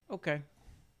Okay.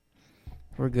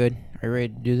 We're good. Are you ready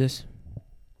to do this?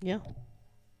 Yeah.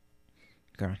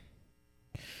 Okay.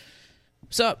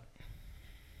 What's up?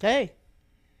 Hey,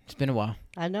 It's been a while.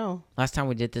 I know. Last time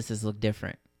we did this looked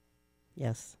different,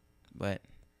 Yes. but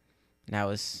now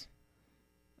it's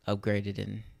upgraded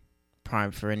and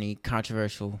primed for any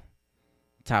controversial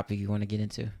topic you want to get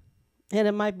into. And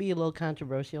it might be a little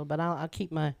controversial, but I'll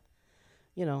keep my,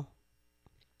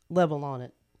 level on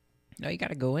it. No, you got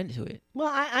to go into it. Well,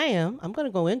 I am. I'm going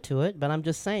to go into it, but I'm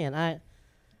just saying I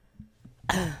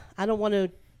don't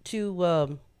want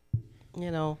to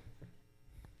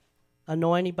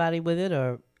annoy anybody with it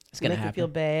or It's going to make you happen. feel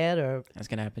bad or. That's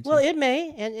going to happen Well, too. it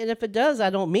may, and if it does, I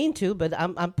don't mean to, but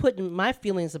I'm putting my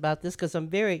feelings about this because I'm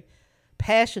very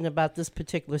passionate about this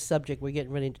particular subject we're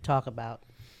getting ready to talk about.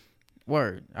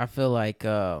 Word. I feel like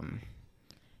at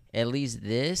least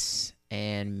this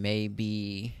and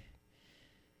maybe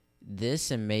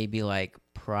like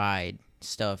pride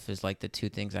stuff is like the two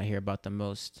things I hear about the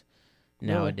most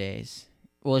nowadays.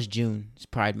 Well, it's June. It's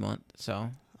Pride Month. So,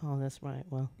 Oh, that's right.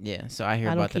 Well, yeah. So I hear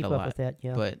I don't about that keep a up lot. with that.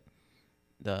 Yeah. But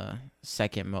the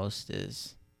second most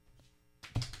is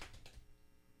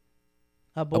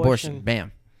abortion.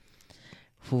 Bam.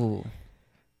 Ooh.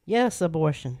 Yes,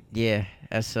 abortion. Yeah.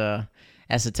 That's a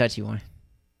touchy one.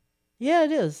 Yeah,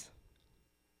 it is.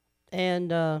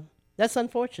 And that's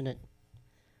unfortunate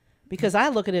because I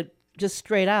look at it just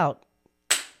straight out.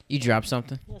 You dropped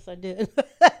something. Yes, I did.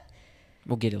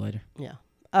 We'll get it later. Yeah.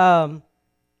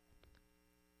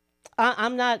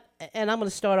 I'm not, and I'm going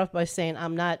to start off by saying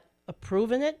I'm not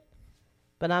approving it,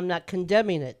 but I'm not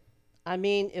condemning it. I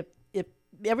mean, if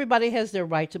everybody has their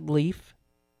right to believe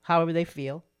however they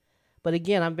feel, but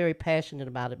again, I'm very passionate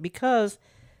about it because,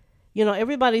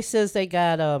 everybody says they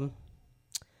got,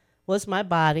 well, it's my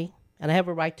body, and I have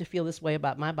a right to feel this way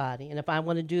about my body, and if I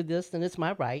want to do this, then it's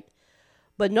my right.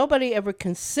 But nobody ever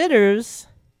considers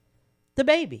the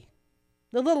baby,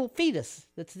 the little fetus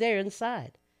that's there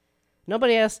inside.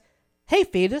 Nobody asks, hey,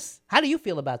 fetus, how do you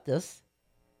feel about this?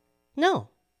 No,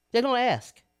 they don't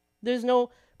ask. There's no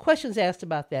questions asked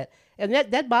about that. And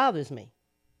that bothers me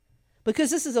because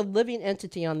this is a living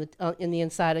entity on the in the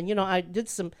inside. And, I did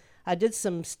some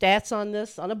stats on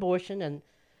this, on abortion. And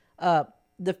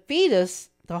the fetus,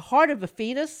 the heart of a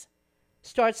fetus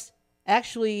starts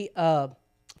actually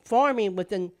forming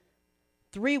within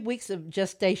 3 weeks of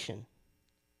gestation.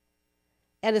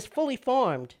 And is fully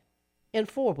formed in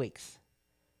 4 weeks.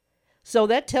 So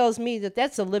that tells me that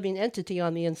that's a living entity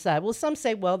on the inside. Well, some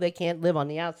say, well, they can't live on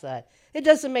the outside. It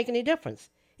doesn't make any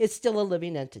difference. It's still a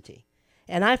living entity.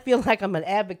 And I feel like I'm an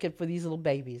advocate for these little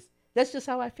babies. That's just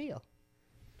how I feel.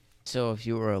 So if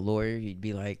you were a lawyer, you'd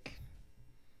be like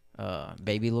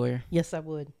baby lawyer? Yes, I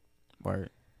would.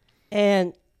 Word.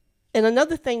 And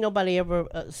another thing nobody ever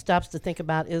stops to think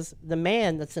about is the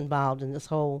man that's involved in this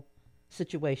whole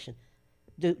situation.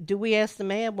 Do we ask the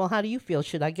man, well, how do you feel?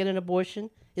 Should I get an abortion?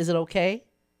 Is it okay?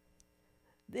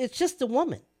 It's just the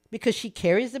woman because she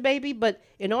carries the baby. But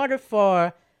in order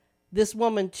for this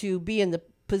woman to be in the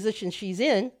position she's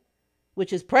in,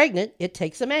 which is pregnant, it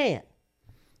takes a man.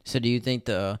 So do you think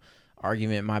the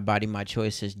argument, my body, my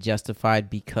choice, is justified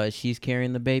because she's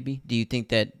carrying the baby? Do you think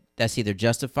that that's either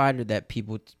justified or that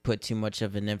people put too much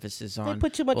of an emphasis on,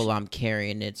 put too much, well, I'm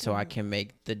carrying it so I can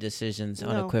make the decisions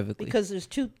unequivocally? Because there's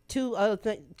two other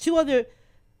things.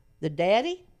 The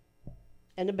daddy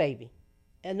and the baby.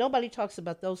 And nobody talks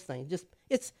about those things. Just,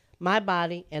 it's my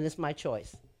body and it's my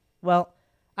choice. Well,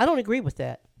 I don't agree with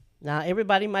that. Now,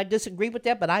 everybody might disagree with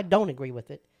that, but I don't agree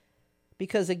with it.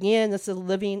 Because, again, it's a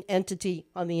living entity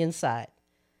on the inside.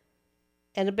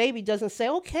 And the baby doesn't say,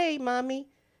 okay, mommy,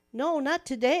 no, not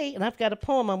today. And I've got a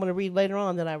poem I'm going to read later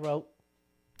on that I wrote.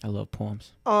 I love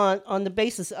poems. On the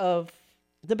basis of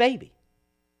the baby.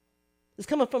 It's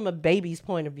coming from a baby's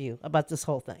point of view about this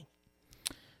whole thing.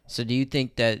 So do you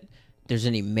think that there's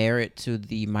any merit to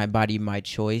the my body, my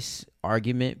choice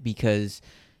argument? Because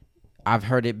I've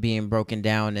heard it being broken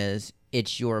down as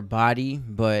it's your body,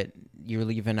 but you're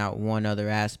leaving out one other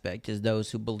aspect, is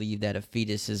those who believe that a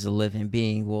fetus is a living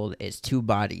being. Well, it's two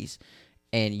bodies,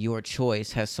 and your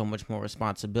choice has so much more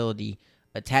responsibility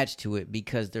attached to it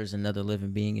because there's another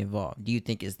living being involved. Do you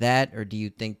think it's that, or do you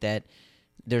think that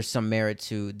there's some merit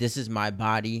to this is my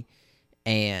body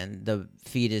and the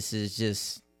fetus is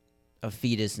just a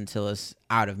fetus until it's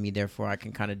out of me, therefore I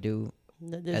can kind of do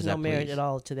There's no merit at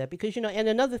all to that because, and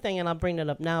another thing, and I'll bring that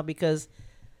up now because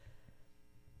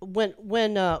when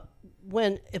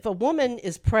if a woman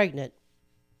is pregnant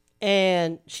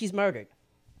and she's murdered,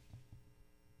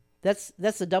 that's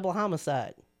a double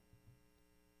homicide.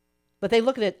 But they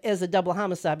look at it as a double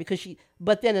homicide because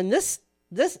but then in this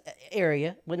this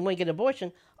area, when we get an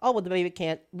abortion, oh, well, the baby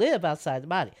can't live outside the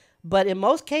body. But in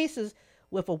most cases,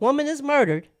 if a woman is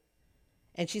murdered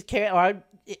and she's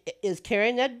is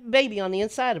carrying that baby on the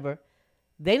inside of her,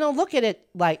 they don't look at it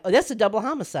like, oh, that's a double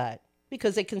homicide,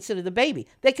 because they consider the baby.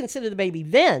 They consider the baby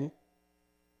then,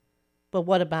 but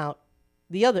what about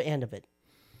the other end of it?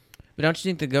 But don't you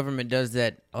think the government does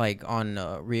that like on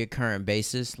a reoccurring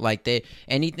basis? Like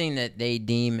anything that they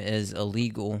deem as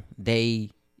illegal,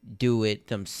 they do it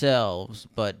themselves,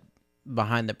 but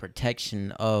behind the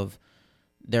protection of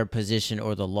their position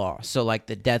or the law. So like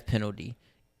the death penalty,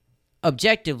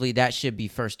 objectively that should be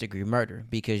first degree murder,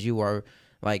 because you are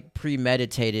like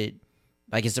premeditated,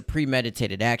 like it's a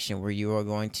premeditated action where you are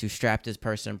going to strap this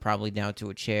person probably down to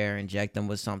a chair, inject them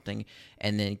with something,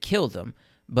 and then kill them.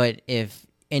 But if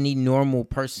any normal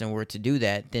person were to do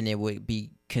that, then it would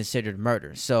be considered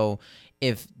murder. So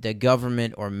if the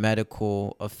government or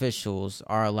medical officials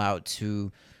are allowed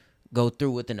to go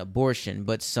through with an abortion,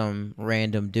 but some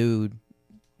random dude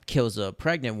kills a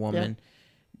pregnant woman,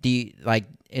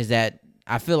 is that,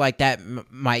 I feel like that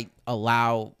might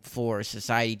allow for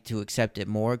society to accept it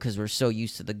more, because we're so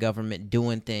used to the government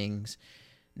doing things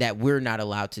that we're not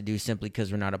allowed to do simply because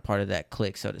we're not a part of that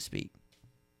clique, so to speak.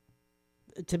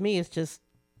 To me, it's just,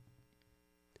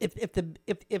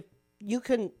 if you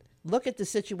can look at the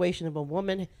situation of a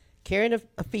woman carrying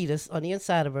a fetus on the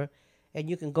inside of her, and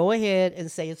you can go ahead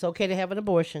and say it's okay to have an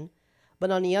abortion,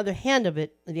 but on the other hand of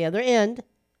it, on the other end,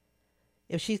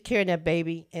 if she's carrying that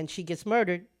baby and she gets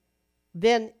murdered,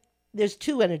 then there's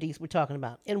two entities we're talking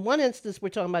about. In one instance, we're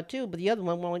talking about two, but the other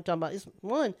one we're only talking about is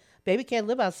one. Baby can't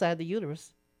live outside the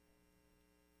uterus.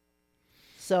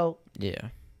 So yeah,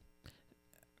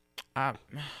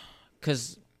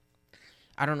 because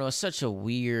I don't know, it's such a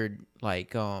weird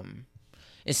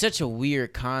it's such a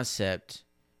weird concept,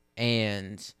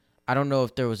 and I don't know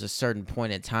if there was a certain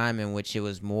point in time in which it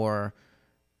was more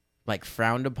like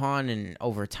frowned upon, and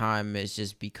over time it's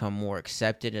just become more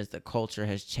accepted as the culture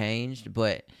has changed.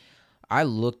 But I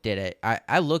looked at it,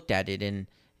 and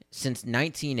since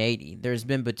 1980 there's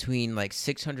been between like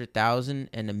 600,000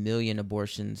 and 1 million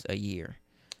abortions a year.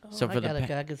 so I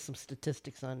gotta get some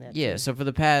statistics on that. Yeah, too. so for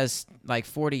the past like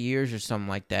 40 years or something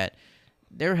like that,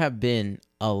 there have been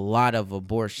a lot of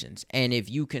abortions. And if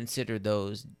you consider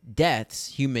those deaths,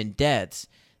 human deaths,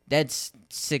 that's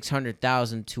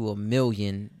 600,000 to 1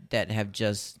 million that have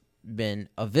just been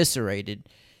eviscerated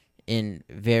in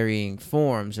varying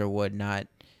forms or whatnot.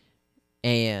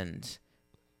 And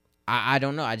I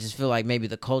don't know. I just feel like maybe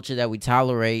the culture that we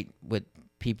tolerate with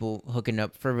people hooking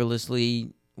up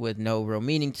frivolously with no real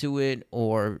meaning to it,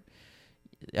 or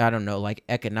I don't know, like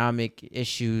economic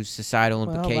issues, societal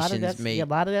implications may a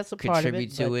lot of that's a part of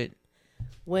contribute to it.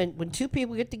 When two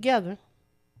people get together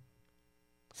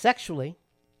sexually,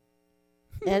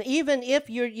 and even if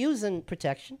you're using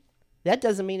protection, that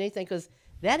doesn't mean anything, because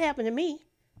that happened to me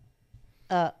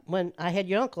when I had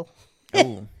your uncle.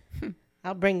 Ooh.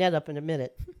 I'll bring that up in a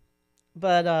minute.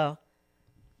 But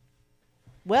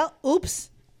well, oops,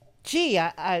 gee,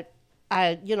 I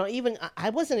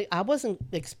wasn't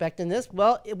expecting this.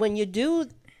 Well, when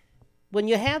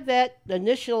you have that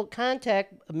initial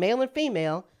contact, male and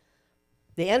female,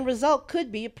 the end result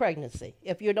could be a pregnancy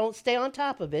if you don't stay on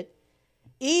top of it,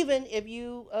 even if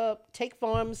you take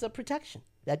forms of protection.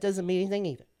 That doesn't mean anything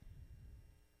either.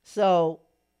 So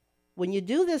when you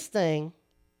do this thing,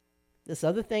 this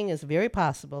other thing is very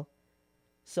possible.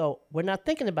 So we're not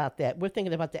thinking about that. We're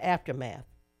thinking about the aftermath.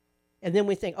 And then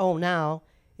we think, oh, now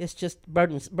it's just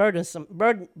burdensome.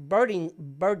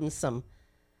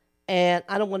 And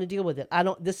I don't want to deal with it.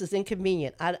 This is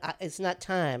inconvenient. It's not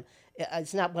time.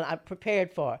 It's not what I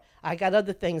prepared for. I got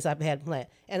other things I've had planned.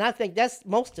 And I think that's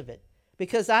most of it.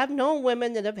 Because I've known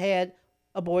women that have had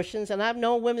abortions, and I've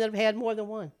known women that have had more than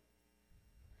one.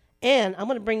 And I'm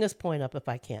going to bring this point up if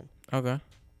I can. Okay.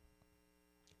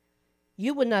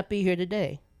 You would not be here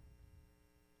today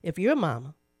if your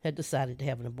mama had decided to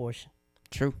have an abortion.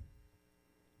 True.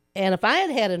 And if I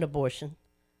had had an abortion,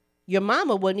 your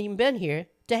mama wouldn't even been here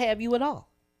to have you at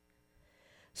all.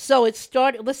 So let's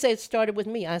say it started with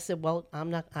me. I said, well,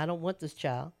 I don't want this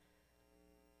child.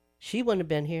 She wouldn't have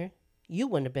been here. You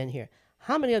wouldn't have been here.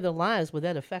 How many other lives were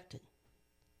that affected?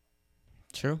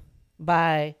 True.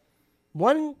 By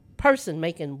one person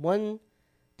making one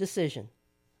decision.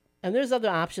 And there's other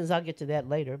options. I'll get to that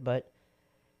later.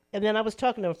 And then I was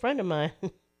talking to a friend of mine.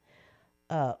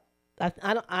 I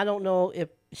don't know if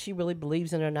she really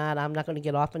believes in it or not. I'm not going to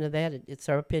get off into that. It's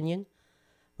her opinion.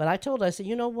 But I told her, I said,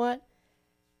 you know what?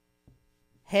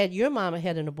 Had your mama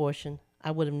had an abortion,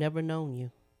 I would have never known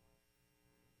you.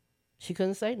 She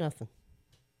couldn't say nothing.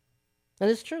 And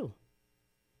it's true.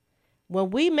 when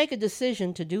we make a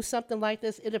decision to do something like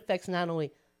this, it affects not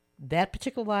only that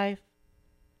particular life,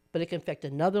 but it can affect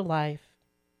another life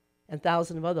and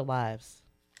thousands of other lives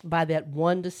by that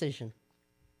one decision.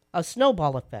 A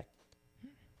snowball effect.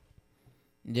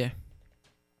 Yeah.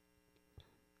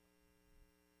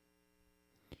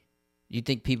 You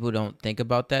think people don't think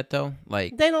about that though?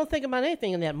 Like, They don't think about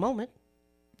anything in that moment.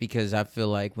 because I feel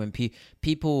like when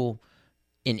people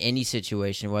in any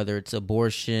situation, whether it's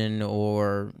abortion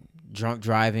or drunk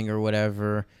driving or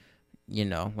whatever,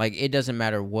 like it doesn't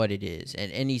matter what it is.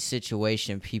 In any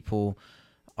situation, people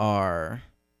are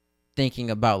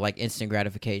thinking about like instant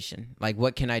gratification. Like,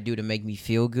 what can I do to make me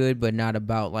feel good, but not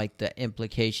about like the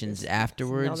implications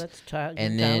afterwards. No, that's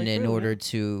And then in order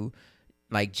to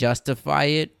like justify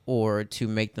it or to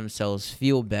make themselves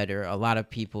feel better, a lot of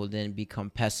people then become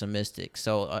pessimistic.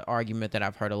 So an argument that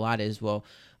I've heard a lot is, well,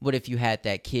 what if you had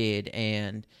that kid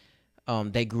and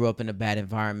they grew up in a bad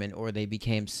environment, or they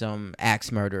became some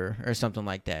axe murderer or something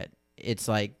like that? It's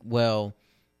like, well,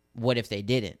 what if they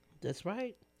didn't? That's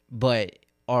right. But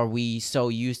are we so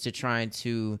used to trying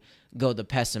to go the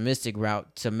pessimistic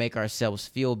route to make ourselves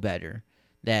feel better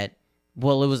that,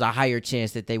 well, it was a higher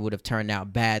chance that they would have turned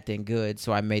out bad than good,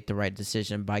 so I made the right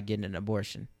decision by getting an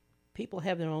abortion? People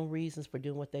have their own reasons for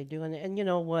doing what they do. And you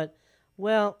know what?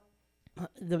 Well,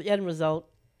 the end result,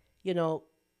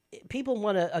 people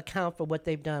want to account for what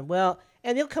they've done. Well,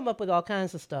 and they'll come up with all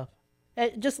kinds of stuff.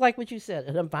 And just like what you said,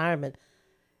 an environment.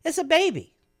 It's a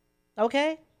baby,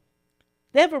 okay?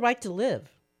 They have a right to live.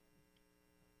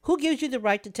 Who gives you the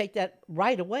right to take that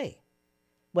right away?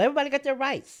 Well, everybody got their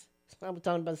rights. I was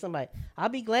talking about somebody. I'll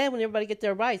be glad when everybody get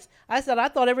their rights. I said I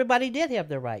thought everybody did have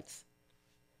their rights,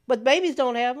 but babies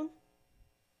don't have them.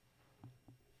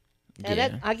 And Yeah.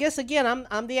 that, I guess again,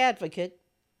 I'm the advocate.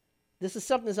 This is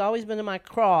something that's always been in my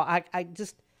craw.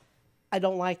 I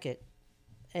don't like it.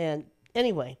 And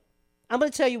anyway, I'm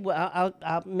going to tell you what.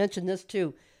 I'll mention this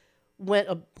too.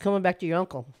 When coming back to your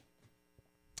uncle,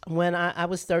 when I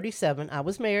was 37, I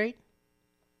was married,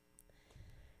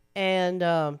 and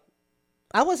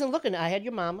I wasn't looking. I had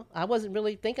your mama. I wasn't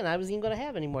really thinking I was even going to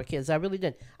have any more kids. I really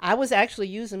didn't. I was actually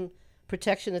using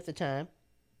protection at the time.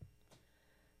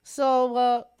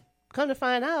 So, come to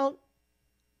find out,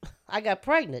 I got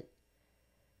pregnant.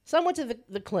 So I went to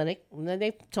the clinic, and then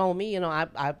they told me,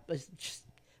 I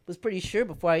was pretty sure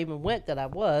before I even went that I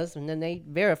was, and then they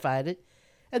verified it.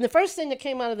 And the first thing that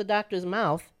came out of the doctor's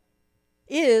mouth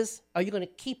is, "Are you going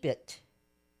to keep it?"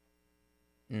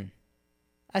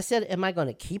 I said, "Am I going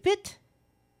to keep it?"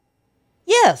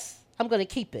 "Yes, I'm going to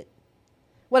keep it."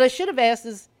 What I should have asked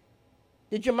is,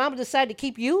 "Did your mama decide to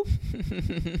keep you?"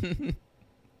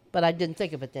 But I didn't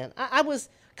think of it then.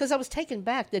 Because I was taken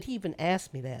back that he even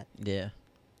asked me that. Yeah.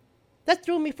 That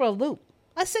threw me for a loop.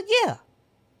 I said, "Yeah,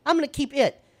 I'm going to keep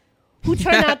it." Who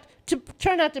turned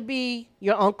out to be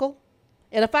your uncle?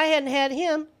 And if I hadn't had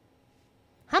him,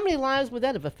 how many lives would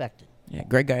that have affected? Yeah,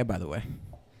 great guy, by the way.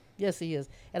 Yes, he is.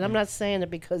 And I'm not saying it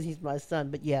because he's my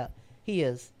son, but yeah, he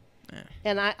is. Yeah.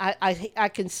 And I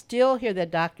can still hear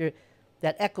that doctor,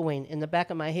 that echoing in the back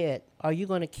of my head. Are you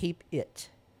going to keep it?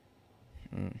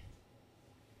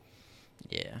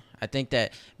 Yeah, I think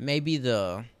that maybe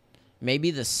the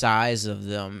size of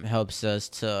them helps us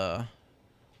to,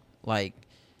 like,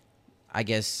 I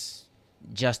guess,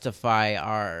 justify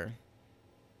our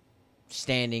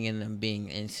standing in them being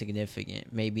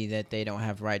insignificant. Maybe that they don't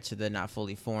have rights or they're not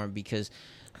fully formed because,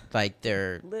 like,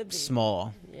 they're Living.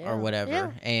 small Yeah, or whatever.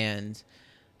 yeah. And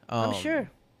I'm sure.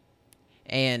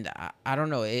 And I don't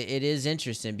know. It is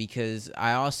interesting because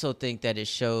I also think that it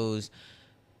shows.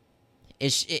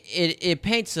 It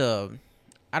paints a,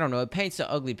 I don't know. It paints an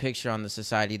ugly picture on the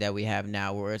society that we have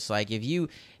now, where it's like if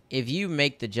you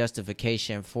make the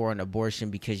justification for an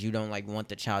abortion because you don't like want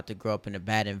the child to grow up in a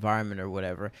bad environment or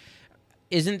whatever,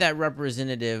 isn't that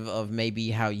representative of maybe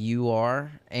how you are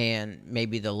and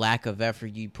maybe the lack of effort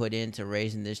you put into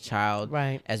raising this child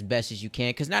Right. as best as you can?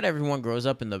 Because not everyone grows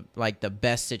up in the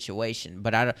best situation,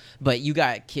 but you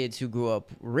got kids who grew up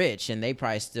rich and they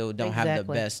probably still don't have the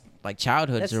Exactly. best like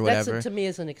childhoods That's, or whatever. to me,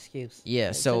 is an excuse. Yeah,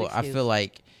 It's so an I excuse. feel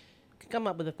like, Come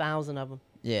up with 1,000 of them.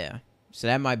 yeah. So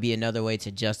that might be another way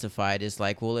to justify it. Is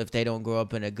like, well, if they don't grow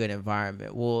up in a good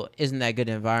environment, well, isn't that good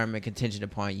environment contingent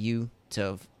upon you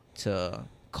to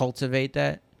cultivate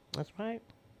that? That's right.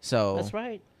 So That's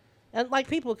right. And like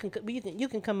people you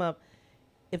can come up,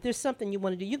 if there's something you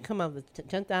want to do, you can come up with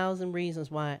 10,000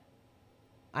 reasons why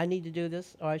I need to do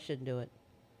this or I shouldn't do it.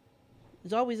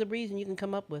 There's always a reason you can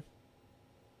come up with.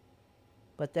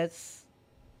 But it's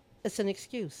an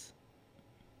excuse.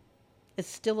 It's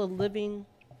still a living,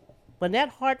 when that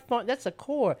heart, that's a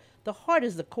core. The heart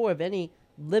is the core of any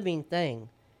living thing.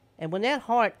 And when that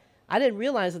heart, I didn't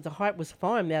realize that the heart was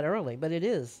formed that early, but it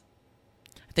is.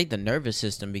 I think the nervous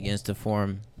system begins to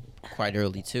form quite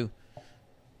early too.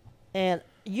 And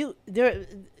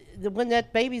when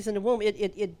that baby's in the womb,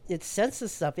 it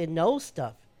senses stuff. It knows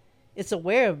stuff. It's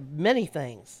aware of many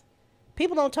things.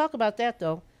 People don't talk about that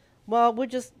though. Well,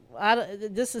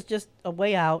 this is just a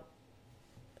way out.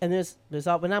 And there's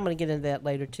all, and I'm going to get into that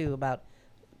later too about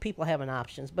people having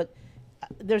options. But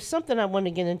there's something I want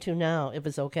to get into now, if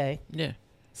it's okay. Yeah.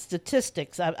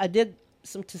 Statistics. I did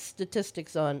some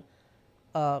statistics on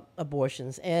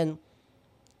abortions, and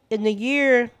in the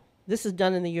year, this is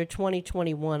done in the year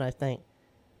 2021, I think.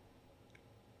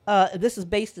 This is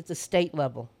based at the state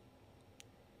level.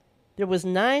 There was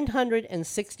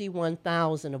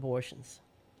 961,000 abortions.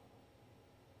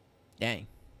 Dang.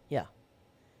 Yeah.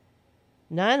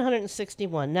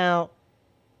 961. Now,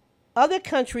 other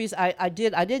countries, I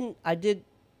did,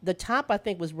 the top I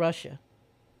think was Russia.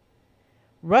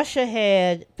 Russia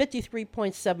had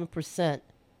 53.7%,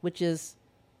 which is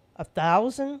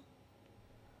 1,000,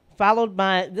 followed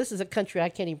by, this is a country I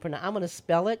can't even pronounce. I'm going to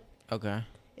spell it. Okay.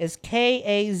 It's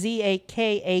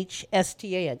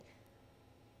Kazakhstan.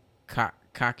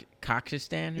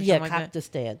 Kakistan or Yeah, something like that?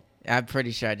 Kazakhstan. I'm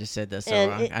pretty sure I just said that so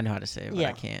And wrong. I know how to say it, but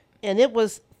I can't. And it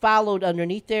was followed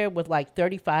underneath there with like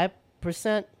 35%.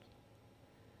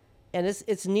 And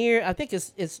it's near, I think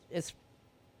it's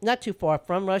not too far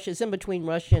from Russia. It's in between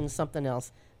Russia and something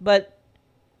else. But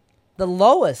the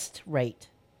lowest rate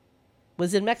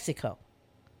was in Mexico.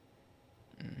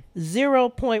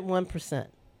 0.1%.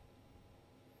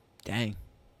 Dang.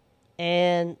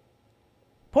 And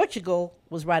Portugal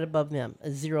was right above them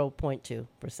at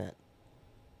 0.2%.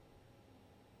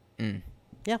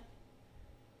 Yeah.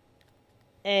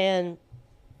 And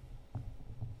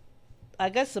I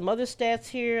got some other stats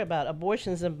here about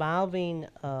abortions involving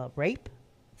rape.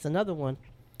 It's another one.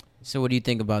 So what do you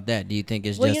think about that? Do you think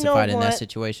it's Well, justified in that what?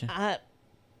 situation?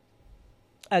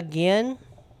 Again,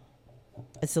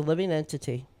 it's a living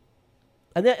entity.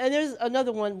 And there's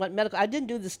another one, what medical, I didn't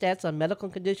do the stats on medical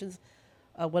conditions.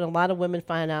 When a lot of women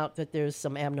find out that there's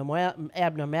some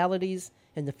abnormalities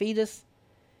in the fetus,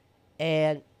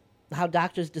 and how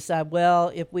doctors decide,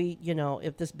 well, if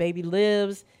this baby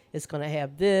lives, it's going to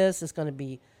have this, it's going to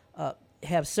be,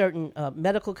 have certain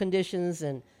medical conditions,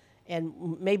 and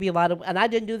maybe a lot of, and I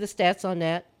didn't do the stats on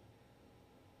that.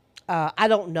 I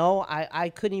don't know. I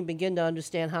couldn't even begin to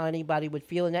understand how anybody would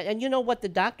feel in that. And you know what? The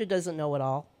doctor doesn't know it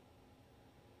all.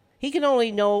 He can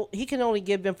only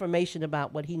give information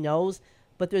about what he knows,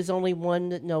 but there's only one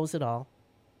that knows it all.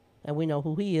 And we know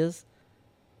who he is.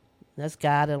 That's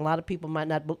God. And a lot of people might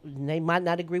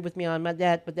not agree with me on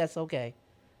that, but that's okay.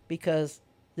 Because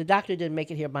the doctor didn't make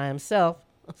it here by himself.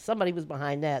 Somebody was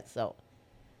behind that, so.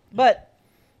 But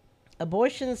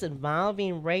abortions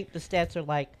involving rape, the stats are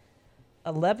like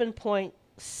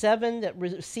 11.7 that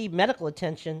receive medical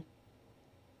attention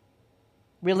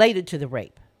related to the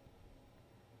rape.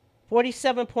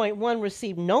 47.1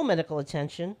 received no medical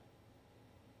attention,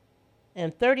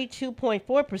 and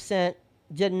 32.4%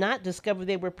 did not discover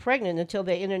they were pregnant until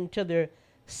they entered into their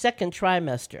second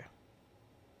trimester.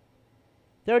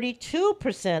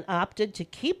 32% opted to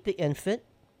keep the infant,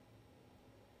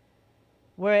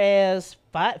 whereas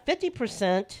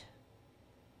 50%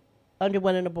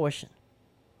 underwent an abortion.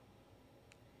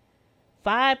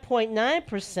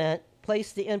 5.9%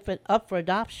 placed the infant up for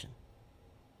adoption.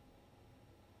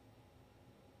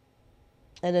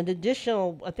 And an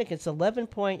additional, I think it's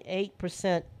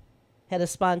 11.8% had a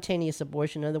spontaneous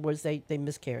abortion. In other words, they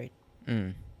miscarried.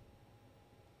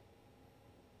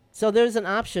 So there's an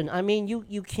option. I mean,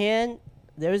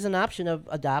 there is an option of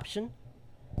adoption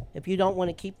if you don't want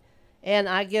to keep. And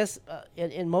I guess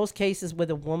in most cases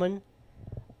with a woman,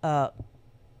 well,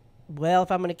 if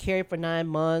I'm going to carry for 9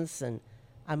 months and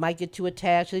I might get too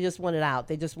attached, they just want it out.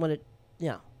 They just want it,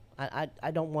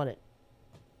 I don't want it.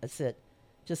 That's it.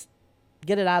 Just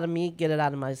get it out of me, get it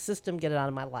out of my system, get it out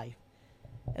of my life.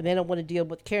 And they don't want to deal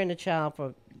with carrying a child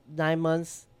for 9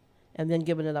 months and then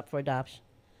giving it up for adoption.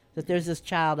 That there's this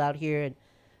child out here and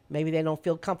maybe they don't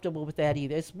feel comfortable with that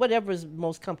either. It's whatever is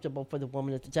most comfortable for the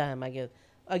woman at the time, I guess.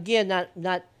 Again,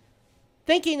 not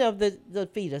thinking of the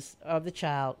fetus or the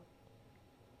child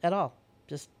at all.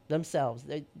 Just themselves.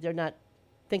 They're not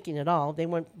thinking at all. They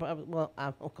weren't, well,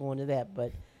 I won't go into that,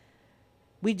 but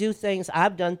we do things.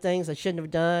 I've done things I shouldn't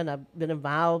have done. I've been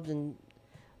involved,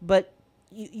 but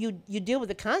you deal with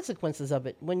the consequences of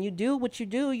it. When you do what you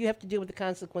do, you have to deal with the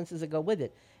consequences that go with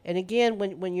it. And again,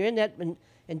 when you're in that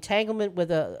entanglement with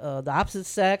the opposite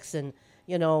sex, and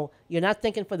you're not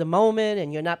thinking for the moment,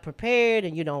 and you're not prepared,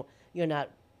 and you're not,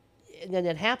 and then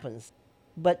it happens.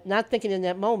 but not thinking in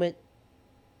that moment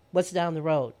what's down the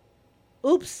road.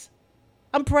 Oops,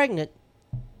 I'm pregnant.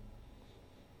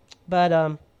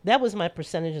 But that was my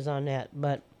percentages on that.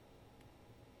 But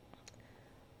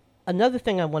another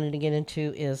thing I wanted to get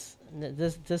into is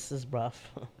this is rough.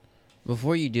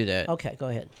 Before you do that, Okay, go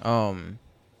ahead.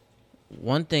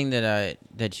 one thing that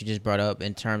you just brought up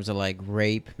in terms of like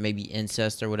rape, maybe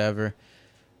incest or whatever,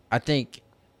 I think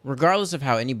regardless of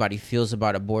how anybody feels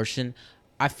about abortion,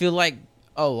 I feel like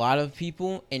a lot of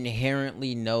people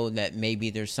inherently know that maybe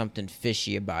there's something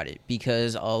fishy about it,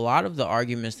 because a lot of the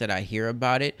arguments that I hear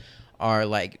about it are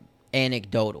like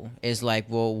anecdotal. It's like,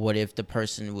 well, what if the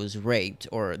person was raped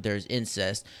or there's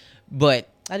incest? But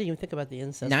I didn't even think about the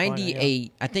incest.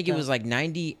 98, I think it Yeah. was like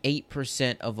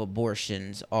 98% of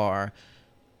abortions are,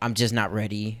 I'm just not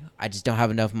ready. I just don't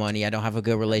have enough money. I don't have a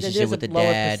good relationship There's with the a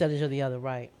lower dad. percentage of the other,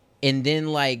 right? And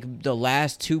then like the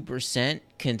last 2%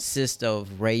 consist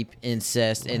of rape,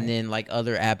 incest, Right. and then like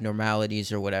other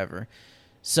abnormalities or whatever.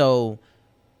 So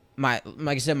like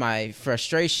I said, my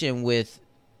frustration with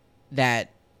that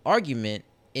argument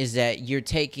is that you're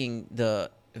taking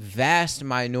the vast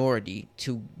minority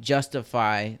to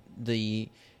justify the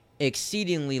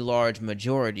exceedingly large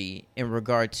majority in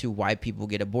regard to why people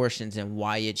get abortions and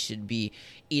why it should be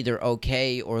either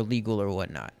okay or legal or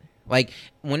whatnot. Like,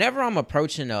 whenever I'm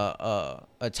approaching a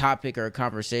topic or a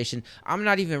conversation, I'm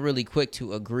not even really quick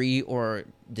to agree or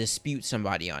dispute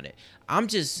somebody on it. I'm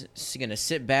just gonna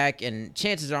sit back, and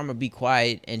chances are I'm gonna be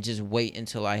quiet and just wait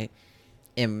until I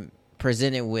am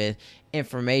presented with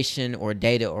information or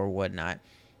data or whatnot.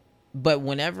 But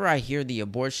whenever I hear the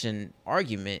abortion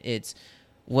argument, it's,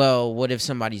 well, what if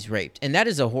somebody's raped? And that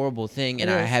is a horrible thing,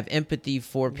 and I have empathy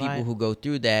for people Right. who go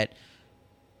through that.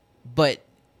 But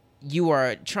you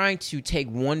are trying to take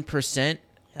 1%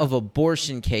 of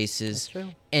abortion cases That's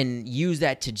true. and use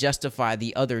that to justify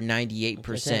the other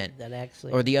 98% That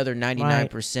actually, or the other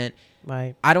 99%.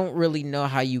 right. I don't really know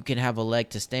how you can have a leg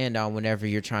to stand on whenever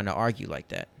you're trying to argue like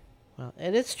that. Well,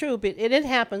 and it's true, but it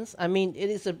happens. I mean, it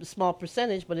is a small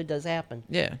percentage, but it does happen.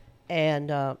 Yeah.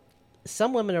 And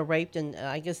some women are raped, and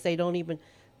I guess they don't even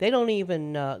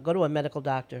go to a medical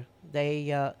doctor.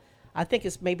 I think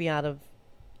it's maybe out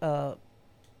of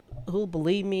who'll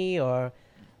believe me, or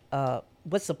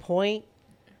what's the point?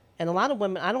 And a lot of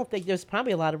women, I don't think there's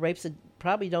probably a lot of rapes that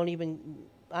probably don't even,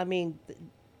 I mean,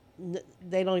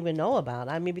 they don't even know about.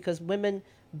 I mean, because women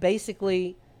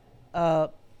basically,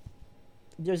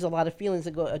 there's a lot of feelings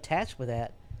that go attached with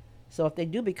that. So if they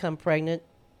do become pregnant,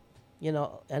 you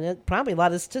know, and probably a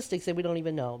lot of statistics that we don't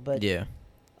even know. But Yeah.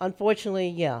 unfortunately,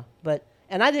 yeah.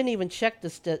 And I didn't even check the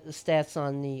stats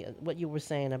on what you were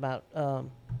saying about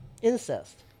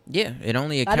incest. Yeah. It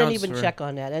only I accounts didn't even for... check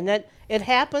on that. And that it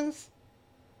happens.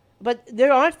 But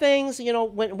there are things, you know,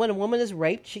 when a woman is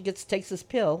raped, she takes this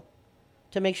pill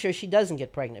to make sure she doesn't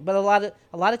get pregnant. But a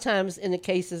lot of times in the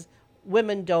cases,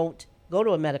 women don't go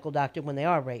to a medical doctor when they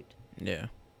are raped. Yeah.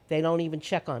 They don't even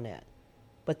check on that.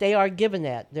 But they are given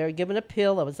that. They're given a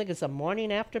pill. I think it's a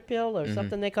morning after pill or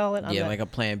something they call it. Yeah, like a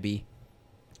plan B.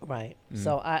 Right.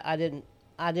 So I didn't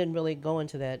really go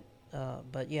into that.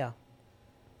 But yeah.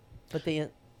 But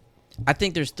I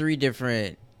think there's three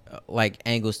different like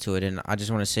angles to it, and I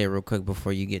just want to say it real quick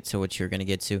before you get to what you're going to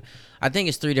get to. I think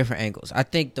it's three different angles. I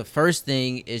think the first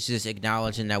thing is just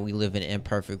acknowledging that we live in an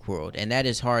imperfect world, and that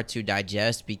is hard to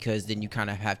digest because then you kind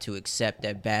of have to accept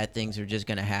that bad things are just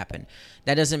going to happen.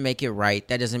 That doesn't make it right.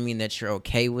 That doesn't mean that you're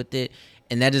okay with it,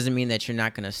 and that doesn't mean that you're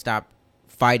not going to stop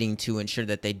fighting to ensure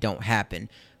that they don't happen.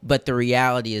 But the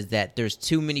reality is that there's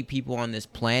too many people on this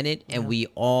planet, and we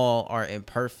all are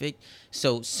imperfect.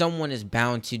 So someone is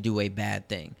bound to do a bad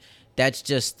thing. That's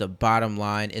just the bottom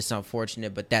line. It's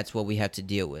unfortunate, but that's what we have to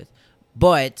deal with.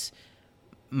 But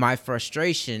my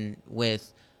frustration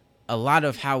with a lot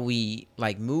of how we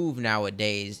like move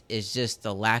nowadays is just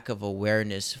the lack of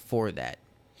awareness for that.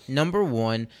 Number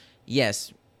one,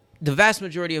 yes, the vast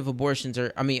majority of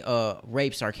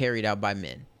rapes are carried out by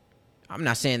men. I'm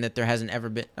not saying that there hasn't ever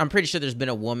been. I'm pretty sure there's been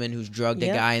a woman who's drugged a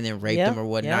guy and then raped him or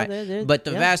whatnot. But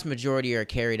the vast majority are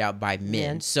carried out by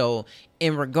men. So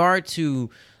in regard to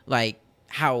like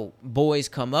how boys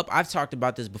come up, I've talked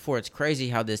about this before. It's crazy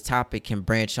how this topic can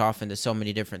branch off into so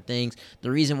many different things. The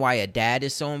reason why a dad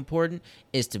is so important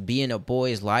is to be in a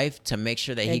boy's life to make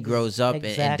sure that he grows up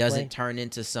and doesn't turn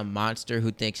into some monster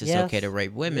who thinks it's okay to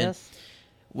rape women.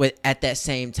 At that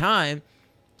same time,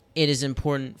 it is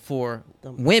important for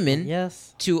women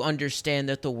to understand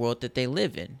that the world that they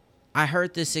live in. I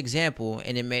heard this example,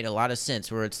 and it made a lot of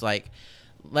sense, where it's like,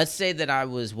 let's say that I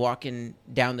was walking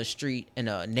down the street in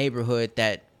a neighborhood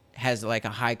that has like a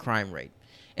high crime rate.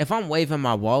 If I'm waving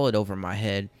my wallet over my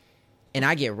head, and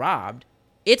I get robbed,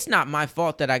 it's not my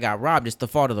fault that I got robbed. It's the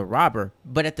fault of the robber.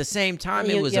 But at the same time,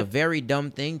 it was a very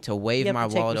dumb thing to wave my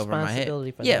wallet over my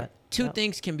head. Yeah, two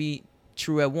things can be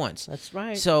true at once. That's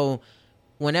right. So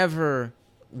whenever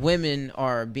women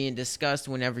are being discussed,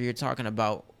 whenever you're talking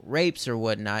about rapes or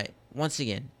whatnot, once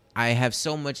again, I have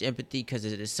so much empathy because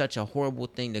it is such a horrible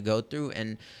thing to go through.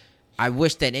 And I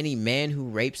wish that any man who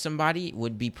rapes somebody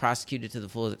would be prosecuted to the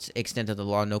full extent of the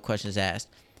law, no questions asked.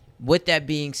 With that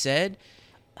being said,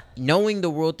 knowing the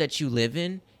world that you live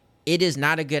in, it is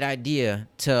not a good idea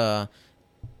to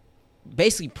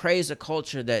basically praise a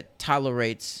culture that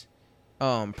tolerates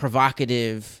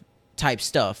provocative type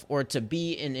stuff, or to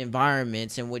be in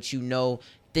environments in which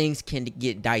things can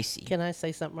get dicey. Can I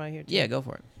say something right here too? Yeah, go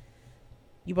for it.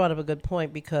 You brought up a good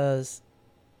point, because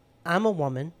I'm a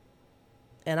woman,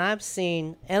 and I've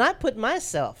seen, and I put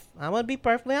myself, I'm going to be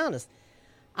perfectly honest,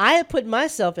 I have put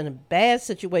myself in a bad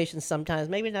situation sometimes,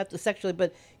 maybe not sexually,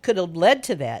 but could have led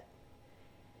to that.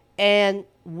 And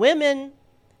women,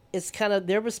 it's kind of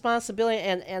their responsibility,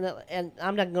 and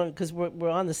I'm not going to, because we're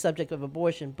on the subject of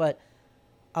abortion, but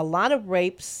a lot of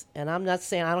rapes, and I'm not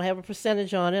saying, I don't have a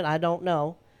percentage on it, I don't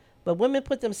know, but women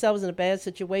put themselves in a bad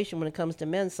situation when it comes to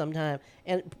men sometimes,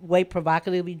 and way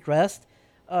provocatively dressed,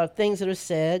 things that are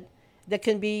said that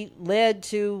can be led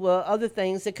to other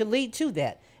things that could lead to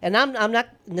that. And I'm not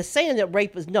saying that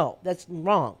rape is, no, that's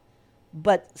wrong.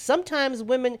 But sometimes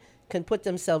women can put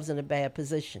themselves in a bad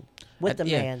position with the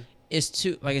man. It's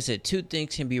like I said, two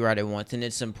things can be right at once, and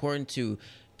it's important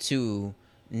to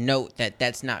note that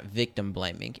that's not victim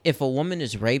blaming. If a woman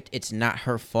is raped, it's not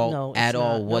her fault at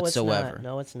all whatsoever.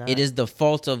 No, it's not. It is the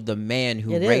fault of the man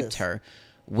who raped her.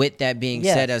 With that being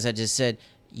said, as I just said,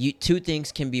 two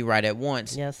things can be right at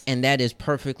once, and that is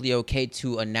perfectly okay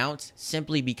to announce,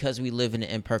 simply because we live in an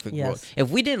imperfect world. If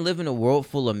we didn't live in a world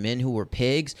full of men who were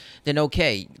pigs, then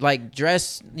okay, like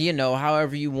dress,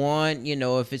 however you want.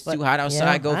 If it's too hot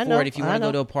outside, go for it. If you want to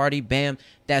go to a party, bam,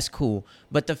 that's cool.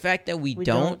 But the fact that we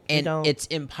don't, it's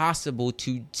impossible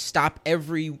to stop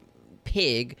every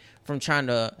pig from trying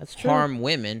to harm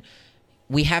women.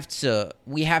 We have to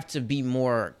be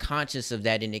more conscious of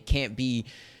that, and it can't be.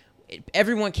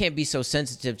 Everyone can't be so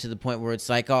sensitive to the point where it's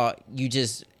like, oh, you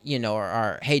just,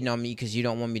 are hating on me because you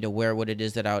don't want me to wear what it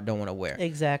is that I don't want to wear.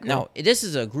 Exactly. No, this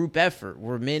is a group effort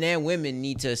where men and women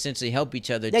need to essentially help each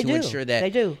other ensure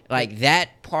that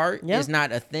that part is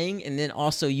not a thing. And then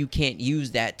also you can't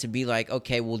use that to be like,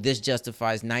 okay, well, this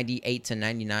justifies 98 to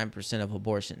 99% of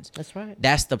abortions. That's right.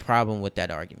 That's the problem with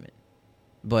that argument.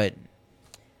 But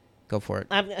go for it.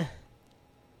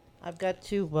 I've got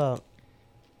to...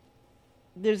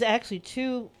 there's actually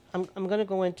two. I'm going to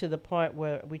go into the part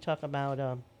where we talk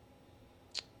about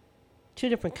two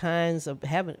different kinds of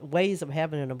ways of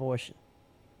having an abortion.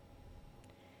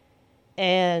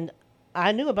 And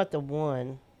I knew about the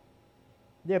one.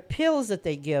 There are pills that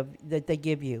they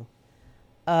give you.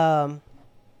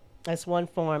 That's one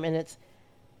form, and it's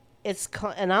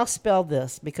and I'll spell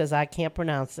this because I can't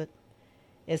pronounce it.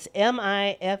 It's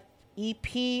Mifepristone.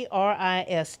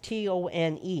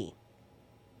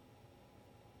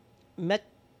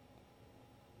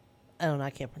 I don't know. I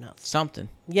can't pronounce something.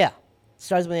 Yeah,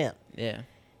 starts with M. Yeah.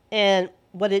 And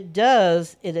what it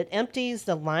does is it empties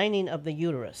the lining of the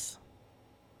uterus.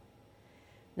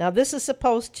 Now, this is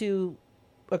supposed to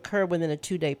occur within a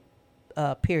 2-day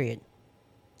period.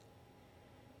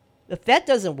 If that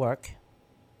doesn't work,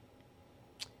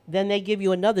 then they give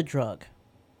you another drug,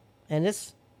 and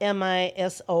it's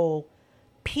Misoprostol.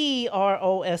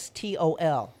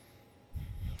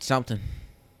 Something.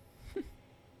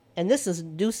 And this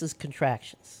induces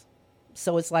contractions.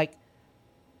 So it's like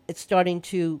it's starting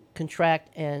to contract,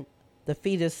 and the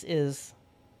fetus is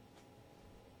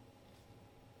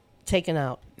taken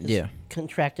out. It's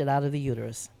contracted out of the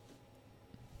uterus.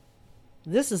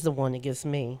 This is the one that gets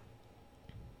me.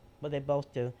 Well, they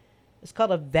both do. It's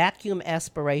called a vacuum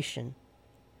aspiration.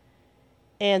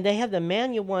 And they have the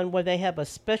manual one where they have a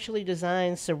specially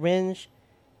designed syringe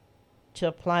to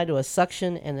apply to a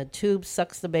suction, and the tube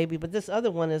sucks the baby. But this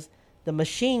other one is the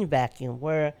machine vacuum,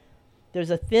 where there's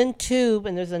a thin tube,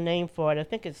 and there's a name for it. I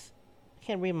think it's, I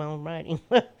can't read my own writing.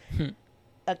 A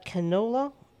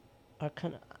cannula?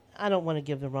 I don't want to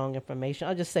give the wrong information.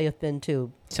 I'll just say a thin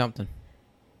tube. Something.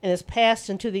 And it's passed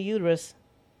into the uterus,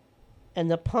 and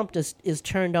the pump is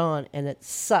turned on, and it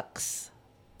sucks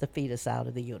the fetus out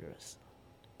of the uterus.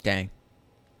 Dang.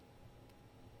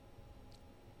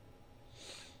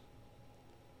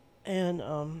 And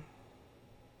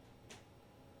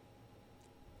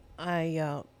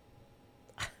I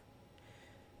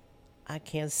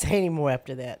can't say any more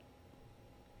after that.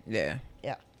 Yeah.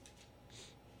 Yeah.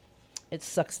 it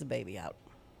sucks the baby out.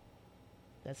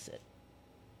 That's it.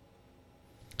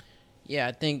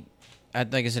 Yeah, like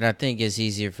I said, I think it's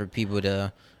easier for people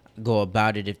to go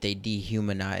about it if they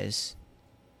dehumanize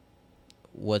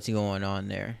what's going on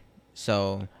there.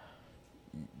 So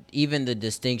even the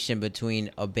distinction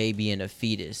between a baby and a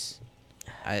fetus,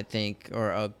 I think,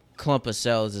 or a clump of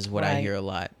cells is what I Right. hear a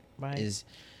lot. Right.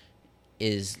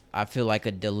 Is I feel like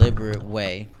a deliberate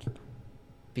way.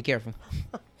 Be careful.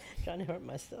 Trying to hurt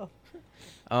myself.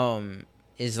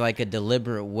 Is like a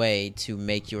deliberate way to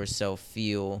make yourself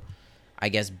feel, I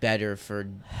guess, better for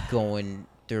going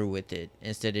through with it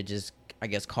instead of just, I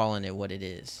guess, calling it what it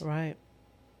is. Right.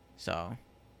 So,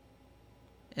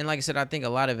 and like I said, I think a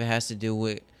lot of it has to do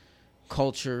with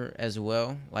culture as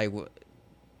well. Like,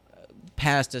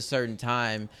 past a certain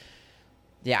time,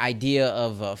 the idea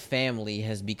of a family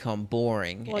has become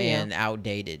boring Well, yeah. and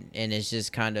outdated, and it's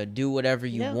just kind of do whatever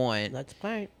you Yeah, want, That's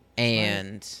right.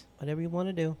 and Whatever you want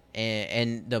to do.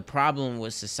 and the problem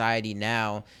with society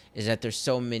now is that there's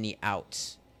so many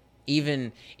outs.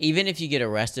 Even if you get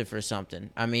arrested for something,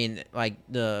 I mean, like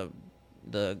the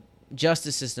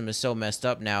justice system is so messed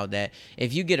up now that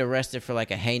if you get arrested for like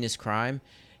a heinous crime,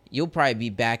 you'll probably be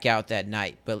back out that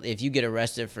night. But if you get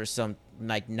arrested for some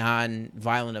like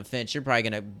non-violent offense, you're probably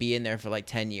gonna be in there for like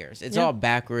 10 years. It's Yeah. all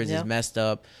backwards. Yeah. It's messed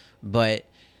up. But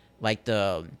like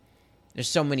there's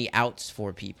so many outs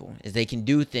for people, is they can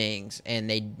do things and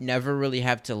they never really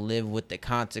have to live with the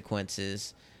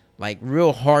consequences, like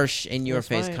real harsh in your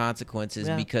face right. consequences,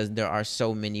 Yeah. because there are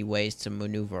so many ways to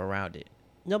maneuver around it.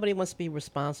 Nobody wants to be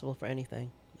responsible for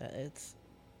anything. It's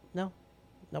no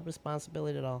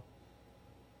responsibility at all.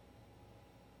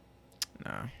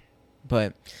 Nah.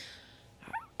 But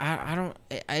I don't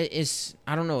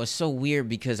I don't know, it's so weird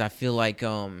because I feel like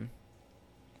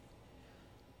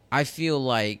I feel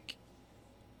like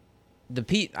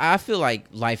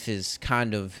life is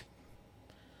kind of,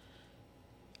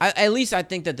 at least I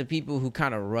think that the people who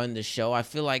kind of run the show, I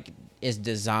feel like it's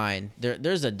designed.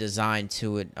 There's a design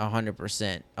to it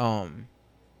 100%.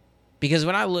 Because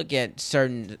when I look at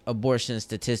certain abortion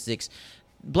statistics,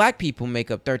 black people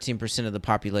make up 13% of the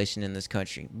population in this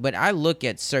country. But I look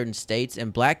at certain states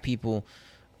and black people,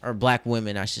 or black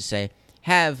women, I should say,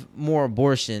 have more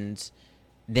abortions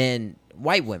than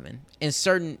white women in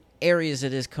certain areas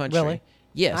of this country. Really?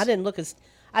 Yes. I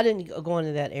didn't go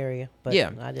into that area, but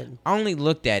Yeah. I didn't. I only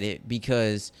looked at it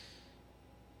because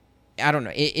I don't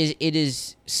know. It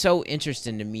is so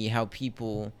interesting to me how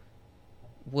people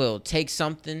will take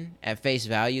something at face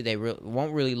value. They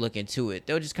won't really look into it.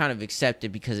 They'll just kind of accept it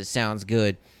because it sounds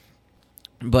good.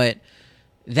 But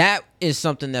that is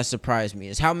something that surprised me,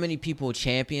 is how many people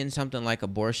champion something like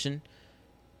abortion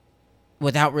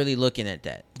without really looking at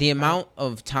that. The amount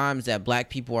of times that black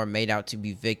people are made out to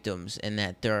be victims, and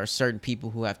that there are certain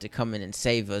people who have to come in and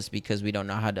save us because we don't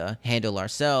know how to handle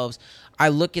ourselves. I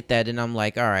look at that and I'm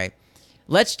like, all right,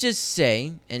 let's just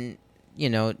say, and you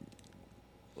know,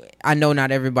 I know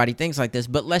not everybody thinks like this,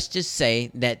 but let's just say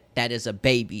that that is a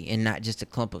baby and not just a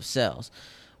clump of cells.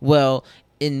 Well,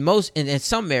 in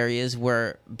some areas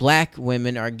where black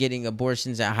women are getting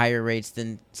abortions at higher rates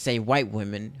than, say, white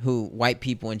women, who white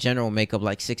people in general make up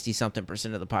like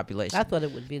 60-something% of the population. I thought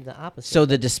it would be the opposite. So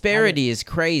the disparity is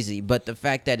crazy, but the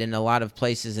fact that in a lot of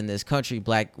places in this country,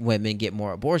 black women get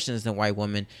more abortions than white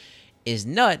women is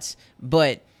nuts.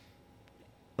 But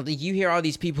you hear all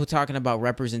these people talking about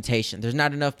representation. There's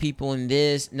not enough people in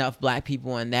this, enough black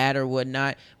people in that or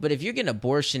whatnot. But if you're getting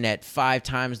abortion at 5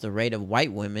 times the rate of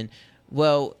white women,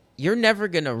 well, you're never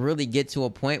going to really get to a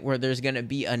point where there's going to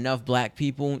be enough black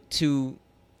people to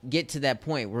get to that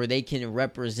point where they can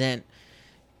represent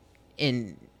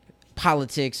in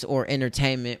politics or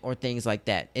entertainment or things like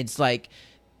that. It's like,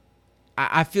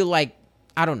 I feel like,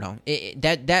 I don't know.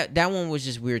 That one was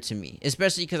just weird to me,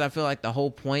 especially because I feel like the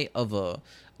whole point of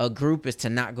a group is to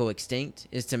not go extinct,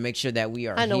 is to make sure that we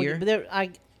are I know, here. but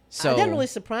that really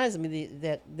surprised me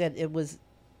that it was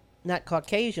not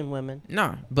Caucasian women.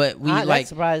 No, but that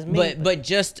surprised me. But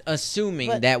just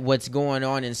assuming that what's going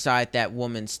on inside that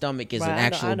woman's stomach is Right, an I know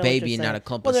actual what baby you're and not saying. a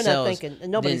clump well, of they're cells. not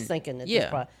thinking. Nobody's then, thinking.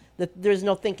 Yeah. There's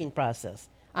no thinking process.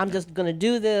 I'm just going to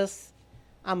do this.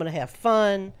 I'm going to have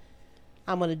fun.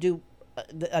 I'm going to do,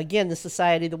 again, the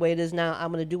society the way it is now.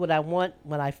 I'm going to do what I want,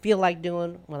 when I feel like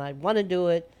doing, when I want to do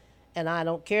it. And I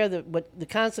don't care what the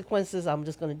consequences. I'm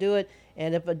just going to do it.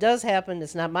 And if it does happen,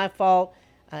 it's not my fault.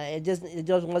 It just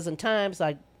wasn't time. So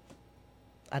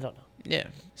I don't know. Yeah.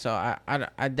 So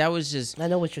I that was just. I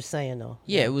know what you're saying, though.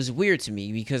 Yeah, it was weird to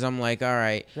me because I'm like, all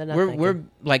right, we're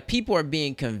like, people are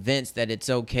being convinced that it's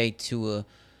okay to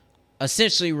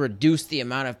essentially reduce the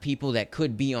amount of people that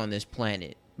could be on this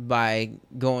planet by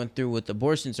going through with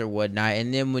abortions or whatnot.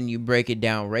 And then when you break it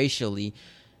down racially,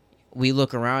 we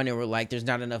look around and we're like, there's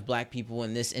not enough black people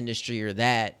in this industry or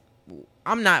that.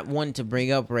 I'm not one to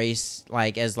bring up race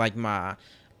like as like my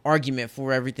argument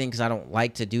for everything because I don't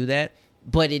like to do that.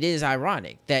 But it is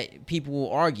ironic that people will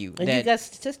argue And that you got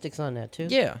statistics on that too.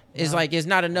 yeah, it's like it's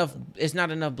not enough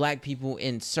black people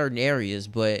in certain areas,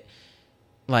 but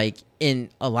like in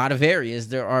a lot of areas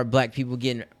there are black people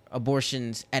getting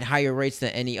abortions at higher rates than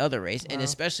any other race, and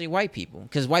especially white people,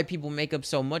 because white people make up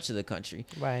so much of the country,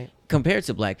 Right. compared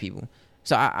to black people.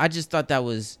 So I just thought that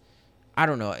was, I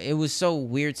don't know, it was so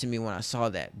weird to me when I saw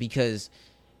that, because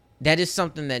that is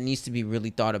something that needs to be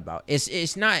really thought about.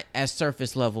 It's not as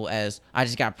surface level as I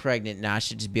just got pregnant, now I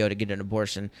should just be able to get an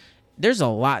abortion. There's a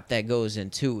lot that goes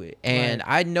into it, and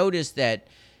I noticed that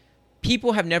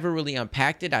people have never really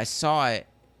unpacked it. I saw it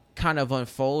kind of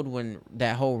unfold when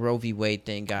that whole Roe v. Wade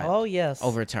thing got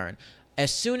overturned. As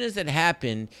soon as it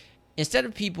happened, instead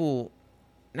of people,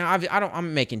 now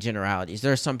I'm making generalities.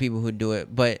 There are some people who do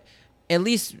it, but at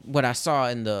least what I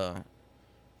saw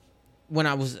when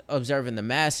I was observing the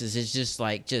masses, it's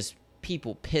just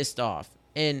people pissed off,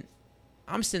 and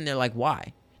I'm sitting there like,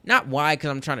 why? Not why because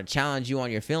I'm trying to challenge you on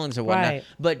your feelings or whatnot, Right.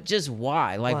 but just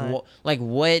why?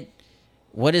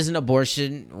 What is an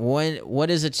abortion? What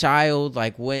is a child?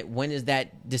 Like when is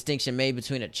that distinction made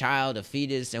between a child, a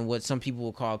fetus, and what some people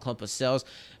will call a clump of cells?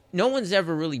 No one's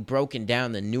ever really broken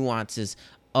down the nuances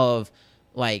of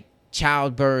like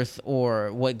childbirth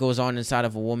or what goes on inside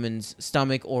of a woman's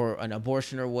stomach or an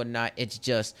abortion or whatnot. It's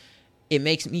just, it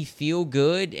makes me feel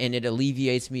good and it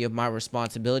alleviates me of my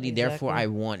responsibility. Exactly. Therefore, I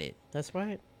want it. That's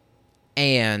right.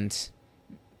 And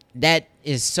that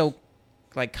is so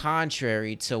like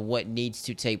contrary to what needs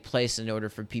to take place in order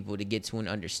for people to get to an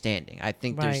understanding. I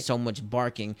think Right. there's so much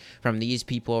barking from these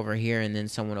people over here and then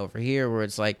someone over here where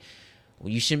it's like, well,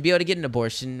 you shouldn't be able to get an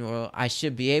abortion, or I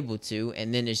should be able to,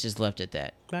 and then it's just left at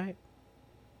that. Right.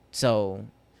 So,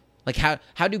 like,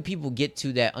 how do people get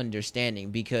to that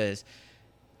understanding? Because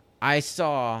I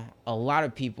saw a lot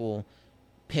of people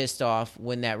pissed off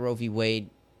when that Roe v.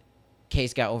 Wade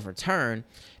case got overturned,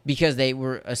 because they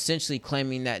were essentially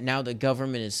claiming that now the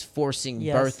government is forcing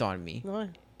birth on me. Right.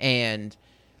 And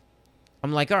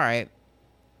I'm like, all right,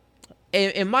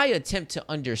 in my attempt to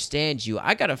understand you,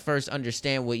 I gotta first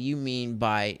understand what you mean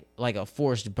by like a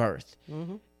forced birth.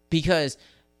 Mm-hmm. Because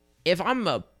if I'm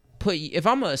gonna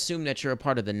assume that you're a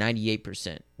part of the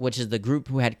 98%, which is the group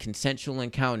who had consensual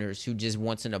encounters, who just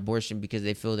wants an abortion because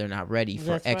they feel they're not ready for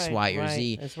That's X, right. Y, or Right.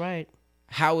 Z, That's right.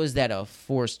 how is that a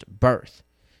forced birth?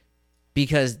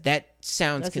 Because that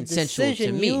sounds That's consensual a to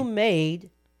decision me. you made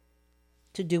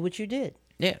to do what you did.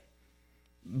 Yeah.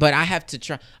 But I have to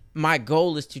try. My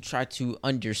goal is to try to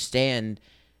understand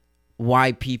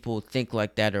why people think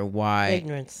like that, or why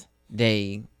Ignorance.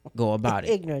 they go about it.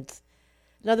 Ignorance.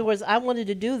 In other words, I wanted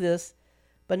to do this,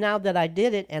 but now that I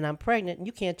did it and I'm pregnant,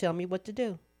 you can't tell me what to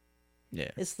do.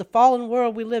 Yeah. It's the fallen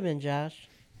world we live in, Josh.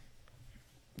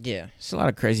 Yeah. It's a lot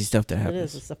of crazy stuff that It happens.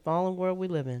 is. It's the fallen world we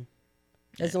live in.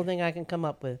 That's the only thing I can come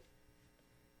up with.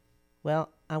 Well,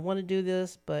 I want to do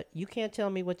this, but you can't tell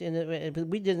me what to.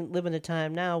 And we didn't live in a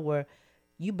time now where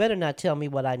you better not tell me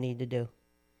what I need to do.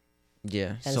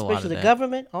 Yeah. It's And a lot of especially the that.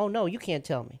 government. Oh, no, you can't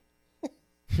tell me.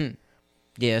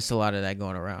 Yeah. It's a lot of that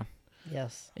going around.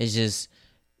 Yes. It's just.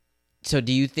 So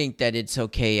do you think that it's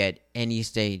okay at any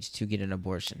stage to get an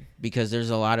abortion? Because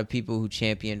there's a lot of people who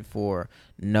champion for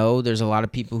no. There's a lot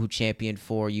of people who champion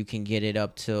for you can get it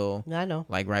up till I know.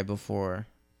 like right before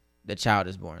the child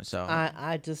is born. So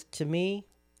I just, to me,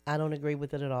 I don't agree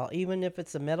with it at all. Even if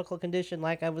it's a medical condition,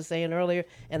 like I was saying earlier,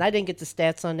 and I didn't get the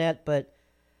stats on that, but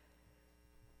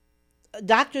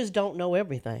doctors don't know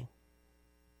everything.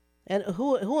 And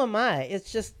who am I?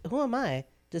 It's just, who am I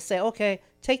to say, okay,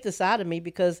 take this out of me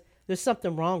because there's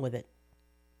something wrong with it?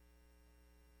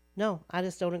 No, I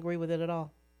just don't agree with it at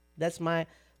all. That's my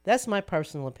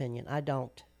personal opinion. I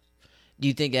don't. do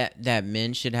you think that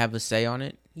men should have a say on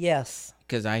it? Yes.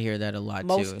 Because I hear that a lot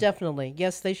Most too. definitely.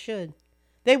 Yes, they should.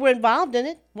 They were involved in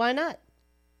it. Why not?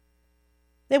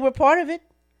 They were part of it.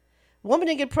 Woman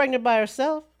didn't get pregnant by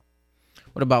herself.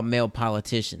 What about male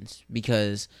politicians?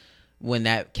 Because when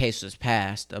that case was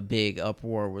passed, a big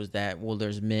uproar was that, well,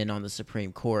 there's men on the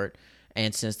Supreme Court,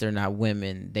 and since they're not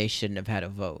women, they shouldn't have had a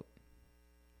vote.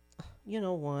 You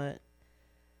know what?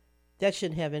 That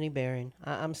shouldn't have any bearing.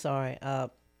 I'm sorry.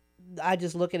 I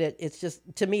just look at it. It's just,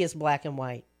 to me, it's black and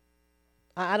white.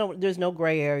 I don't. There's no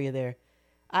gray area there.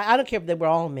 I don't care if they were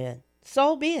all men.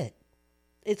 So be it.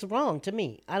 It's wrong to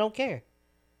me. I don't care.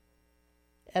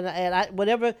 And I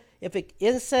whatever, if it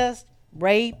incest,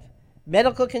 rape,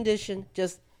 medical condition,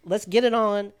 just Let's get it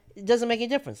on. It doesn't make any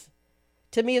difference.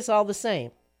 To me, it's all the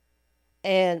same.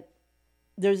 And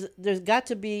there's got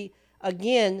to be,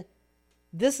 again,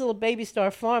 this little baby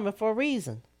started farming for a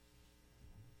reason.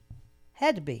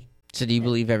 Had to be. So do you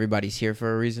believe everybody's here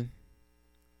for a reason?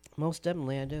 Most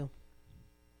definitely, I do.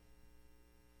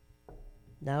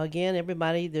 Now again,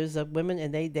 everybody, there's a women,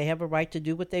 and they have a right to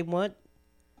do what they want.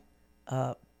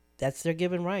 That's their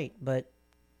given right. But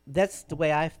that's the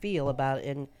way I feel about it.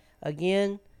 And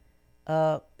again,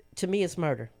 to me, it's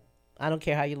murder. I don't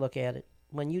care how you look at it.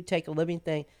 When you take a living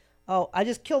thing, oh, I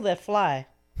just killed that fly.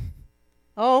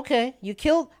 Oh, okay.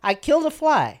 I killed a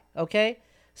fly. Okay,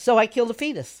 so I killed a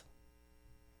fetus.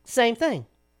 Same thing.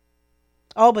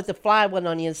 Oh, but the fly wasn't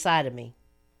on the inside of me.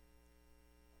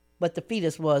 But the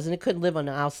fetus was, and it couldn't live on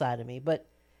the outside of me. But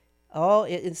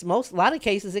it's a lot of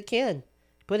cases it can.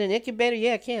 Put in an incubator,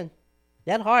 yeah, it can.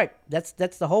 That heart, that's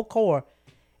the whole core.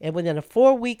 And within a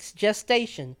 4 weeks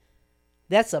gestation,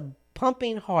 that's a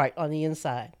pumping heart on the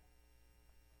inside.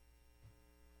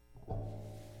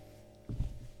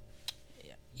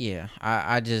 Yeah,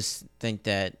 I just think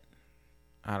that,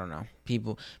 I don't know,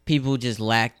 people just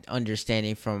lack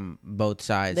understanding from both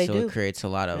sides, They so do. it creates a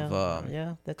lot of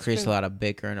Yeah, that's creates true. a lot of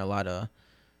bicker and a lot of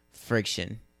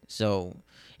friction. So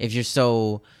if you're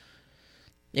so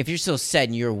set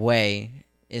in your way,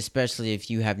 especially if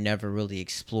you have never really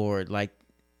explored like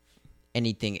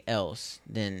anything else,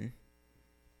 then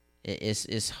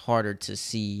it's harder to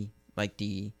see like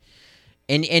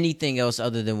anything else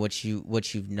other than what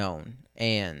you've known.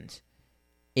 And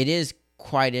it is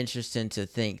quite interesting to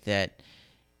think that,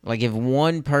 like, if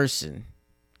one person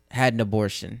had an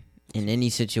abortion in any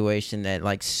situation, that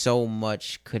like so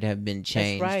much could have been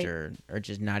changed, right. or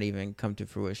just not even come to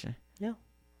fruition. Yeah.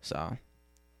 So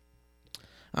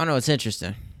I don't know. It's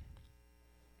interesting.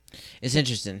 It's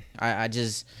interesting. I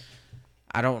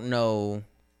don't know.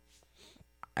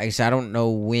 I guess I don't know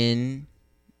when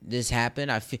this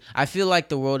happened. I feel like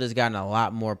the world has gotten a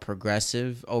lot more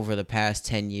progressive over the past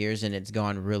 10 years, and it's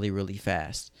gone really, really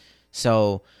fast.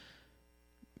 So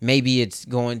maybe it's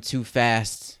going too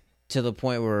fast to the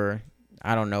point where,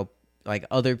 I don't know, like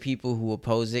other people who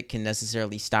oppose it can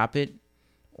necessarily stop it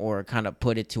or kind of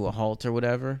put it to a halt or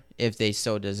whatever if they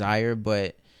so desire.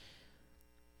 But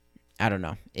I don't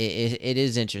know. It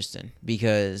is interesting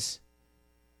because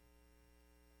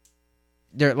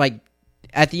they're like,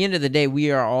 at the end of the day, we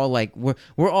are all like,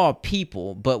 we're all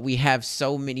people, but we have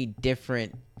so many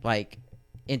different like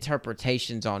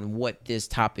interpretations on what this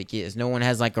topic is. No one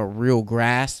has like a real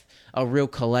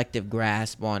collective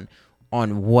grasp on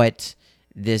what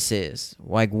this is.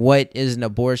 Like, what is an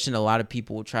abortion? A lot of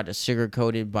people will try to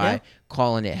sugarcoat it by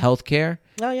calling it healthcare.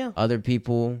 Oh yeah. Other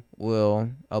people will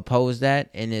oppose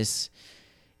that, and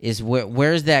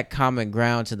where's that common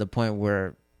ground to the point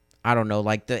where, I don't know,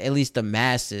 like at least the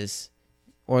masses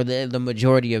or the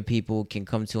majority of people can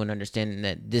come to an understanding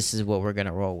that this is what we're going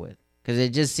to roll with. Because it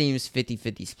just seems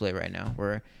 50-50 split right now.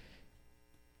 We're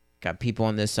got people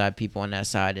on this side, people on that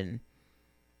side, and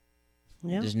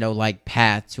there's no like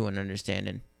path to an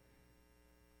understanding.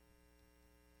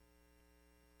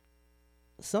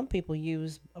 Some people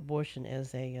use abortion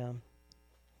as a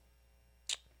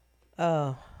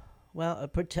not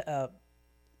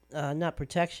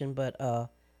protection, but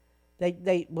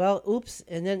oops,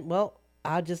 and then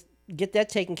I'll just get that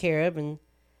taken care of, and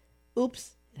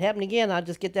oops, it happened again. I'll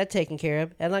just get that taken care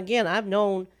of, and again, I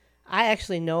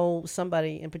actually know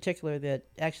somebody in particular that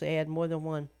actually had more than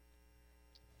one,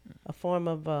 a form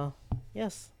of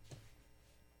yes,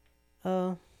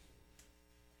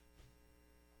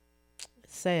 it's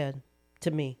sad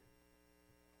to me.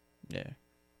 Yeah.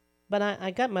 But I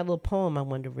got my little poem I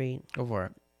wanted to read. Go for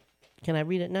it. Can I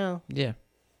read it now? Yeah.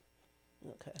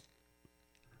 Okay.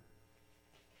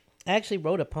 I actually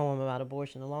wrote a poem about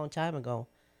abortion a long time ago.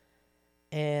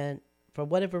 And for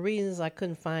whatever reasons, I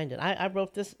couldn't find it. I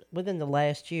wrote this within the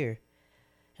last year.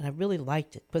 And I really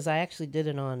liked it. Because I actually did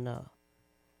it on a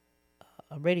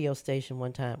radio station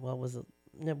one time. Well, it wasn't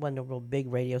a real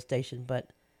big radio station. But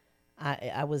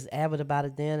I was avid about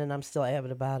it then, and I'm still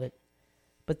avid about it.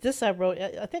 But this I wrote,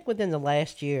 I think, within the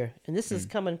last year. And this is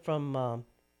coming from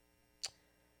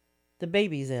the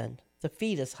baby's end. The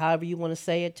fetus, however you want to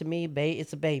say it. To me,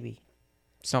 it's a baby.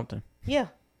 Something. Yeah.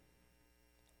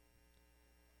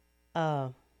 I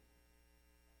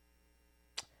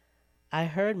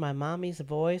heard my mommy's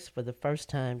voice for the first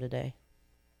time today.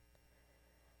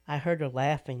 I heard her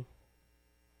laughing.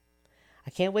 I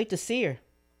can't wait to see her.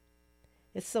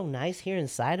 It's so nice here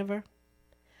inside of her.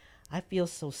 I feel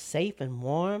so safe and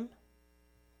warm.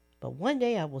 But one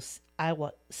day I will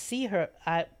see her.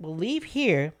 I will leave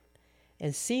here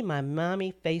and see my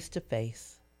mommy face to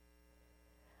face.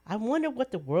 I wonder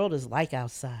what the world is like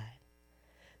outside.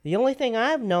 The only thing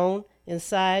I've known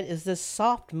inside is this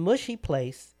soft, mushy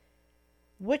place,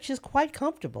 which is quite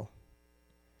comfortable.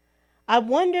 I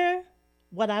wonder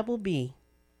what I will be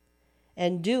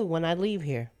and do when I leave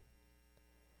here.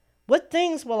 What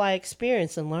things will I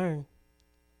experience and learn?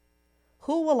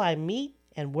 Who will I meet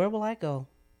and where will I go?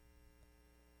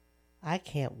 I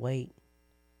can't wait.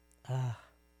 Ah.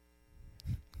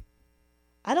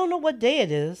 I don't know what day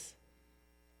it is,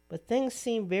 but things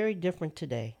seem very different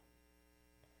today.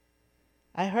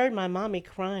 I heard my mommy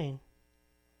crying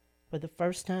for the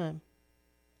first time.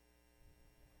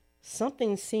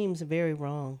 Something seems very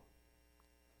wrong.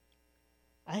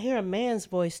 I hear a man's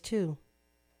voice too.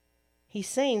 He's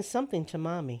saying something to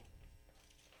mommy.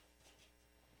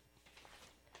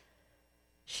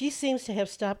 She seems to have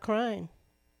stopped crying.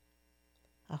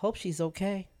 I hope she's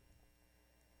okay.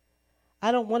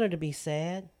 I don't want her to be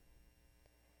sad.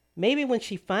 Maybe when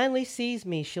she finally sees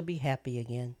me, she'll be happy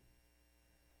again.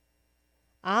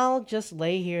 I'll just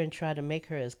lay here and try to make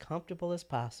her as comfortable as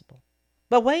possible.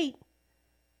 But wait,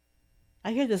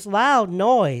 I hear this loud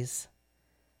noise.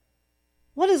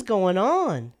 What is going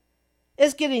on?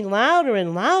 It's getting louder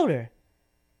and louder.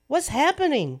 What's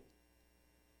happening?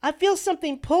 I feel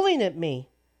something pulling at me.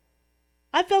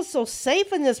 I felt so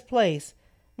safe in this place.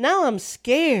 Now I'm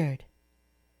scared.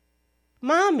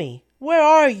 Mommy, where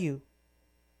are you?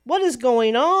 What is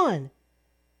going on?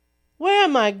 Where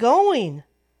am I going?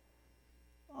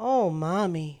 Oh,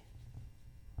 Mommy.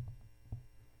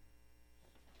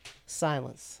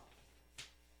 Silence.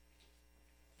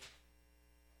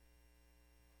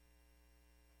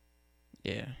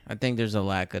 Yeah, I think there's a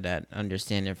lack of that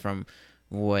understanding from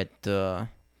what the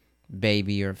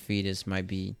baby or fetus might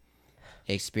be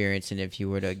experiencing if you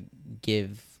were to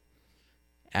give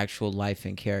actual life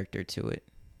and character to it.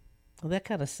 Well, that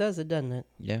kind of says it, doesn't it?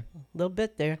 Yeah. A little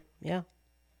bit there, yeah.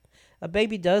 A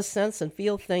baby does sense and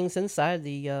feel things inside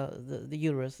the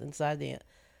uterus, inside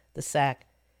the sac.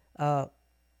 A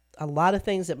lot of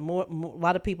things that a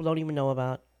lot of people don't even know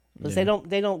about because Yeah.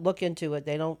 they don't look into it.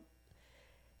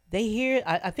 They hear.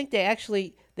 I think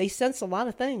they sense a lot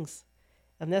of things,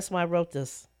 and that's why I wrote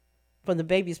this from the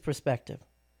baby's perspective.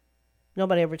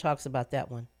 Nobody ever talks about that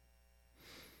one.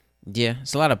 Yeah,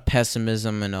 it's a lot of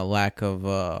pessimism and a lack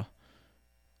of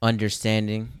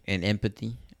understanding and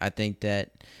empathy. I think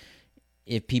that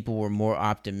if people were more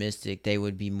optimistic, they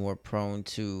would be more prone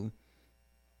to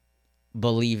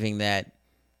believing that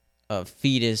a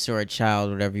fetus or a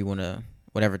child,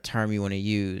 whatever term you want to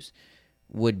use,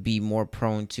 would be more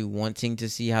prone to wanting to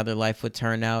see how their life would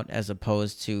turn out as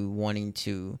opposed to wanting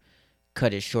to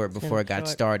cut it short before it got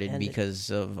started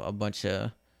because of a bunch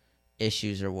of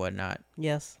issues or whatnot.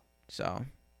 Yes. So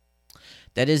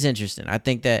that is interesting. I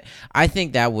think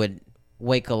that would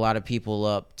wake a lot of people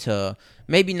up to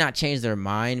maybe not change their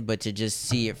mind, but to just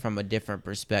see it from a different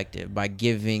perspective by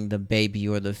giving the baby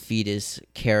or the fetus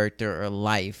character or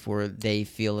life where they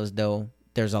feel as though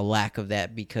there's a lack of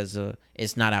that because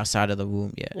it's not outside of the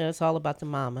womb yet. Yeah, it's all about the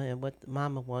mama and what the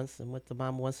mama wants and what the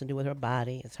mama wants to do with her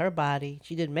body. It's her body.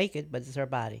 She didn't make it, but it's her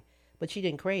body. But she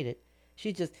didn't create it.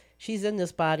 She's in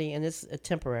this body and it's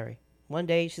temporary. One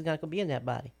day she's not gonna be in that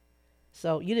body.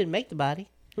 So you didn't make the body.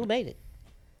 Who made it?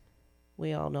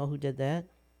 We all know who did that.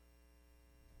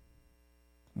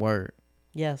 Word.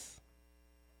 Yes.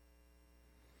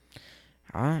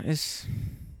 It's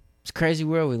a crazy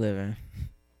world we live in.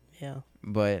 Yeah.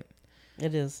 But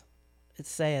it is. It's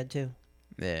sad too.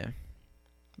 Yeah.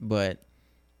 But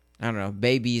I don't know.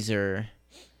 Babies are,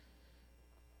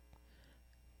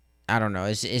 I don't know.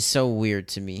 It's so weird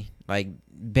to me. Like,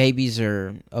 babies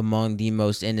are among the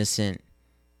most innocent,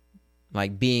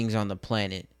 like, beings on the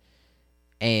planet.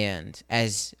 And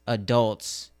as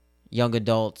adults, young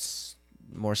adults,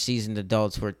 more seasoned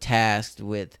adults, we're tasked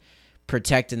with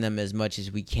protecting them as much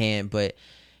as we can. But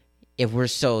if we're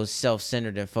so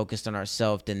self-centered and focused on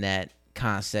ourselves, then that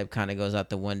concept kind of goes out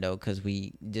the window because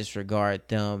we disregard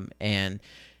them and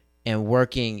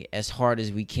working as hard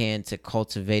as we can to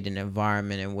cultivate an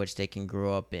environment in which they can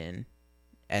grow up in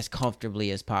as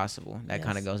comfortably as possible. That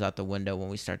kind of goes out the window when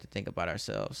we start to think about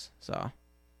ourselves. So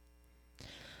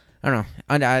I don't know.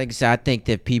 Like I said, I think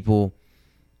that people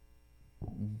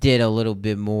did a little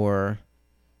bit more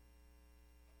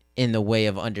in the way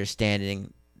of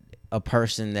understanding a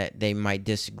person that they might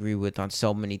disagree with on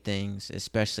so many things,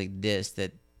 especially this,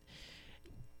 that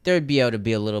there'd be able to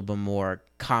be a little bit more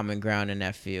common ground in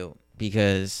that field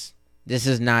because this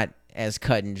is not as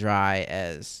cut and dry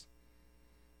as,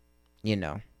 you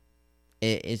know,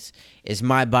 it's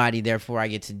my body, therefore I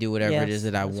get to do whatever it is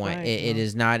that I want. Right. It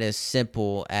is not as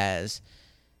simple as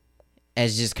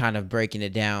as just kind of breaking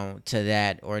it down to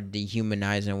that or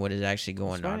dehumanizing what is actually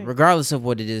going That's on. right. Regardless of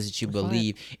what it is that you That's right.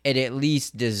 believe, it at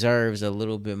least deserves a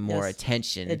little bit more Yes,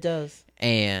 attention it does.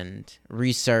 and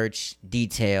research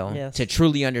detail Yes. to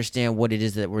truly understand what it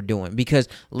is that we're doing. Because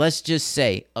let's just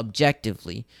say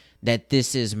objectively that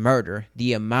this is murder,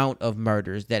 the amount of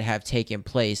murders that have taken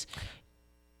place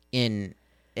in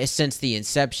since the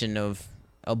inception of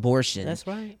abortion That's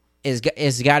right. is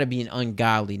got to be an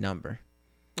ungodly number.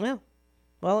 Yeah.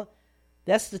 Well,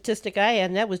 that statistic I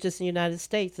had, and that was just in the United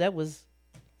States. That was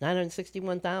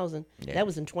 961,000. Yeah. That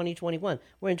was in 2021.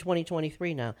 We're in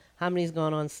 2023 now. How many's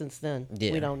gone on since then?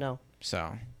 Yeah. We don't know.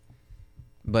 So,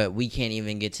 but we can't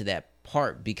even get to that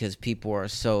part because people are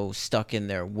so stuck in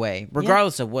their way,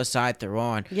 regardless of what side they're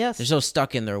on. Yes. They're so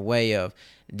stuck in their way of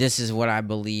this is what I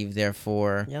believe,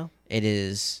 therefore Yeah. it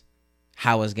is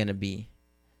how it's gonna be.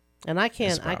 And I That's the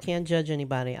can't problem. judge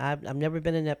anybody. I've never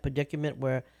been in that predicament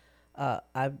where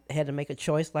I've had to make a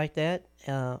choice like that.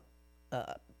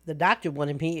 The doctor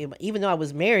wanted me, even though I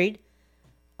was married.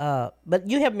 But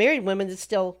you have married women that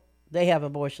still they have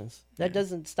abortions. That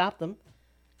doesn't stop them,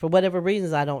 for whatever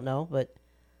reasons I don't know. But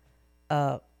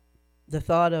the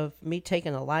thought of me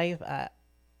taking a life,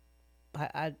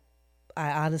 I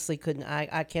honestly couldn't.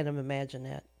 I can't even imagine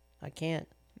that. I can't.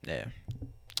 Yeah.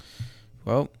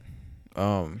 Well,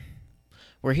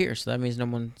 we're here, so that means no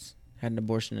one's had an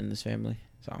abortion in this family.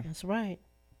 So That's right.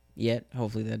 yet,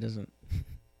 hopefully that doesn't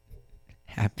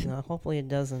happen. No, hopefully it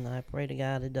doesn't. I pray to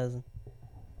God it doesn't.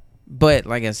 But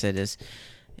like I said, is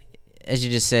as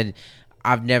you just said,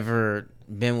 I've never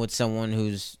been with someone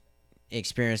who's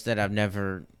experienced that. I've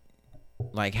never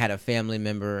like had a family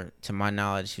member to my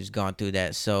knowledge who's gone through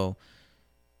that. So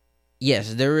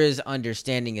yes, there is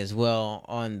understanding as well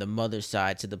on the mother's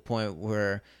side to the point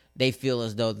where they feel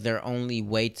as though their only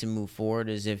way to move forward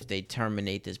is if they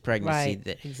terminate this pregnancy. Right.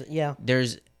 That Yeah.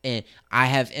 and I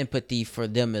have empathy for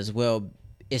them as well,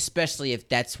 especially if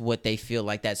that's what they feel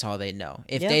like that's all they know.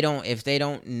 If Yeah. they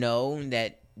don't know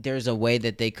that there's a way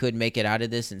that they could make it out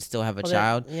of this and still have a Well,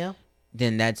 child, yeah.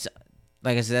 then that's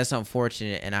like I said, that's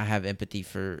unfortunate, and I have empathy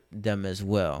for them as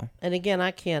well. And again,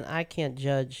 I can't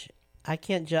judge. I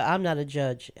can't judge. I'm not a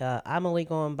judge. I'm only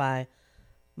going by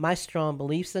my strong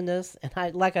beliefs in this.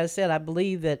 And like I said, I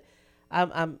believe that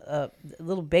I'm a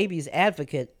little baby's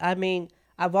advocate. I mean,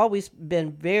 I've always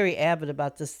been very avid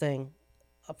about this thing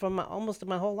from almost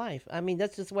my whole life. I mean,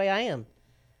 that's just the way I am.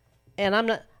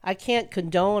 And I can't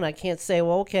condone. I can't say,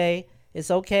 well, okay,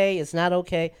 it's not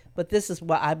okay. But this is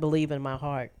what I believe in my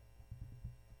heart.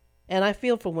 And I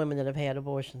feel for women that have had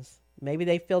abortions. Maybe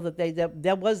they feel that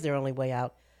that was their only way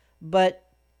out. But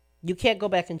you can't go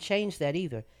back and change that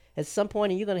either. At some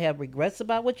point, you're going to have regrets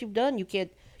about what you've done. You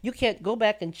can't go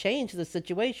back and change the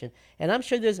situation. And I'm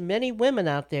sure there's many women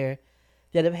out there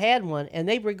that have had one and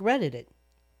they've regretted it.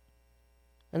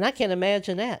 And I can't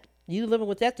imagine that. You living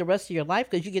with that the rest of your life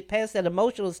because you get past that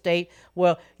emotional state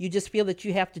where you just feel that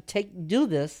you have to do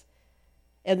this.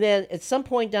 And then at some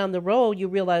point down the road, you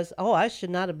realize, oh, I should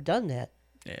not have done that.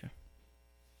 Yeah.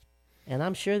 And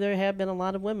I'm sure there have been a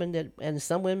lot of women that, and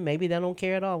some women, maybe they don't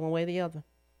care at all one way or the other.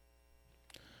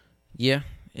 Yeah,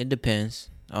 it depends.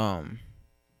 Like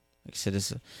I said,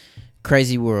 it's a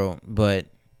crazy world, but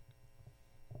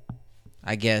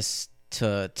I guess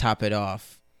to top it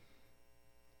off,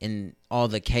 in all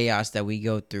the chaos that we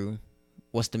go through,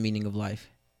 what's the meaning of life?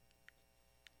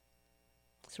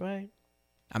 That's right.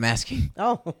 I'm asking.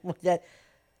 Oh, that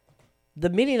the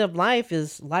meaning of life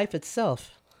is life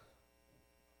itself.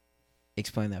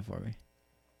 Explain that for me.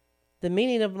 The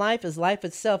meaning of life is life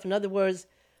itself. In other words,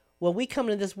 when we come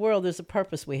into this world, there's a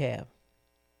purpose we have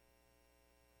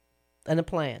and a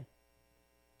plan.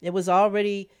 It was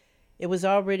already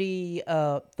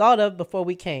thought of before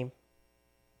we came.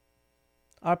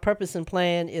 Our purpose and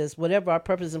plan is whatever our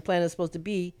purpose and plan is supposed to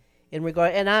be in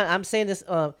regard. And I'm saying this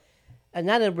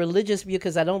not a religious view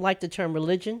because I don't like the term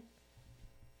religion.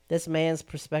 That's man's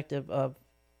perspective of,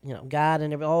 God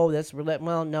and everything. Oh, that's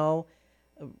well, no,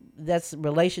 that's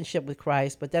relationship with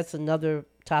Christ, but that's another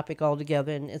topic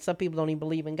altogether. And some people don't even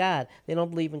believe in God. They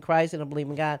don't believe in Christ. They don't believe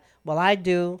in God. Well, I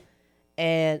do,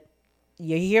 and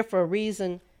you're here for a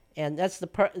reason, and that's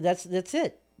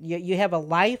it. You have a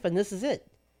life, and this is it.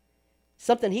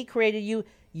 Something He created you.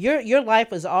 Your life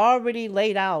was already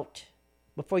laid out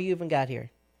before you even got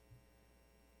here.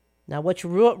 Now, which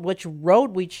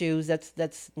road we choose,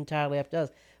 that's entirely up to us,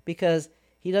 because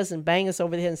He doesn't bang us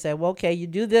over the head and say, well, okay, you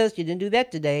do this, you didn't do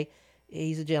that today.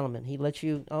 He's a gentleman. He lets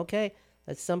you, okay,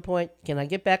 at some point, can I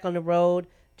get back on the road?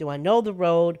 Do I know the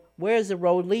road? Where is the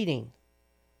road leading?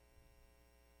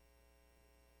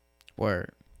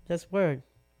 Word. That's word.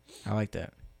 I like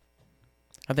that.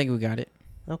 I think we got it.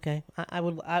 Okay.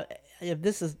 If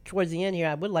this is towards the end here,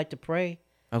 I would like to pray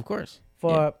Of course.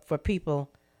 for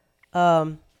people.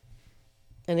 And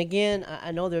again,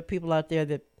 I know there are people out there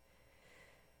that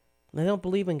they don't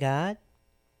believe in God.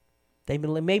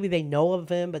 Maybe they know of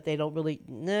him, but they don't really.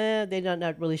 Nah, they're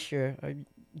not really sure. Or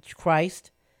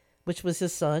Christ, which was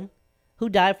his son, who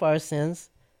died for our sins.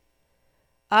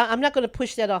 I'm not going to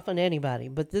push that off on anybody,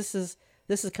 but this is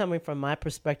coming from my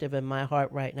perspective and my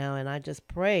heart right now, and I just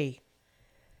pray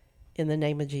in the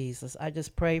name of Jesus. I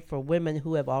just pray for women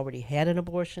who have already had an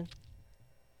abortion.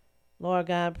 Lord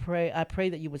God, I pray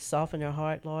that you would soften their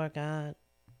heart, Lord God.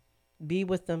 Be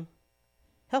with them.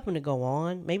 Help them to go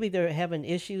on. Maybe they're having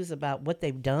issues about what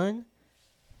they've done.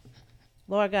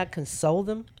 Lord God, console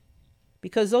them.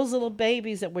 Because those little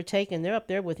babies that were taken, they're up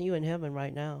there with you in heaven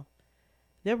right now.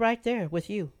 They're right there with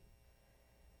you.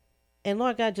 And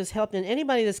Lord God, just help them.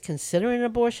 Anybody that's considering an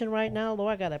abortion right now,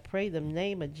 Lord God, I pray the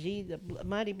name of Jesus, the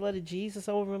mighty blood of Jesus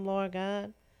over them, Lord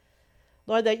God.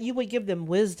 Lord, that you would give them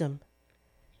wisdom.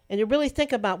 And to really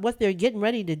think about what they're getting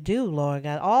ready to do, Lord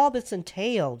God. All that's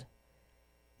entailed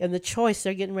in the choice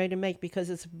they're getting ready to make, because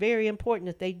it's very important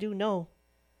that they do know.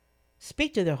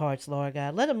 Speak to their hearts, Lord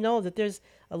God. Let them know that there's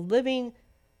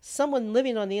someone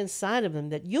living on the inside of them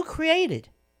that you created.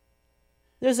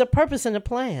 There's a purpose and a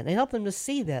plan. And help them to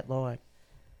see that, Lord.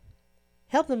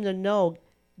 Help them to know.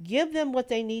 Give them what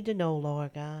they need to know,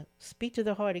 Lord God. Speak to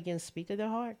their heart again. Speak to their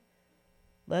heart.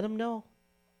 Let them know.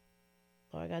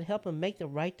 Lord God, help them make the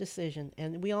right decision.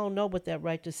 And we all know what that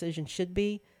right decision should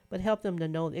be, but help them to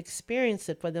know, experience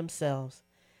it for themselves.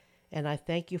 And I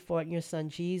thank you for it in your son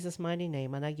Jesus' mighty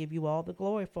name. And I give you all the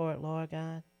glory for it, Lord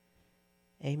God.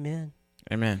 Amen.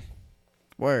 Amen.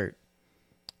 Word.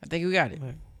 I think we got it.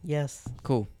 Yes.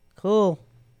 Cool. Cool.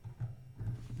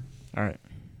 All right.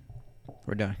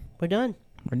 We're done. We're done.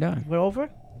 We're done. We're over?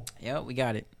 Yeah, we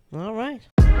got it. All right.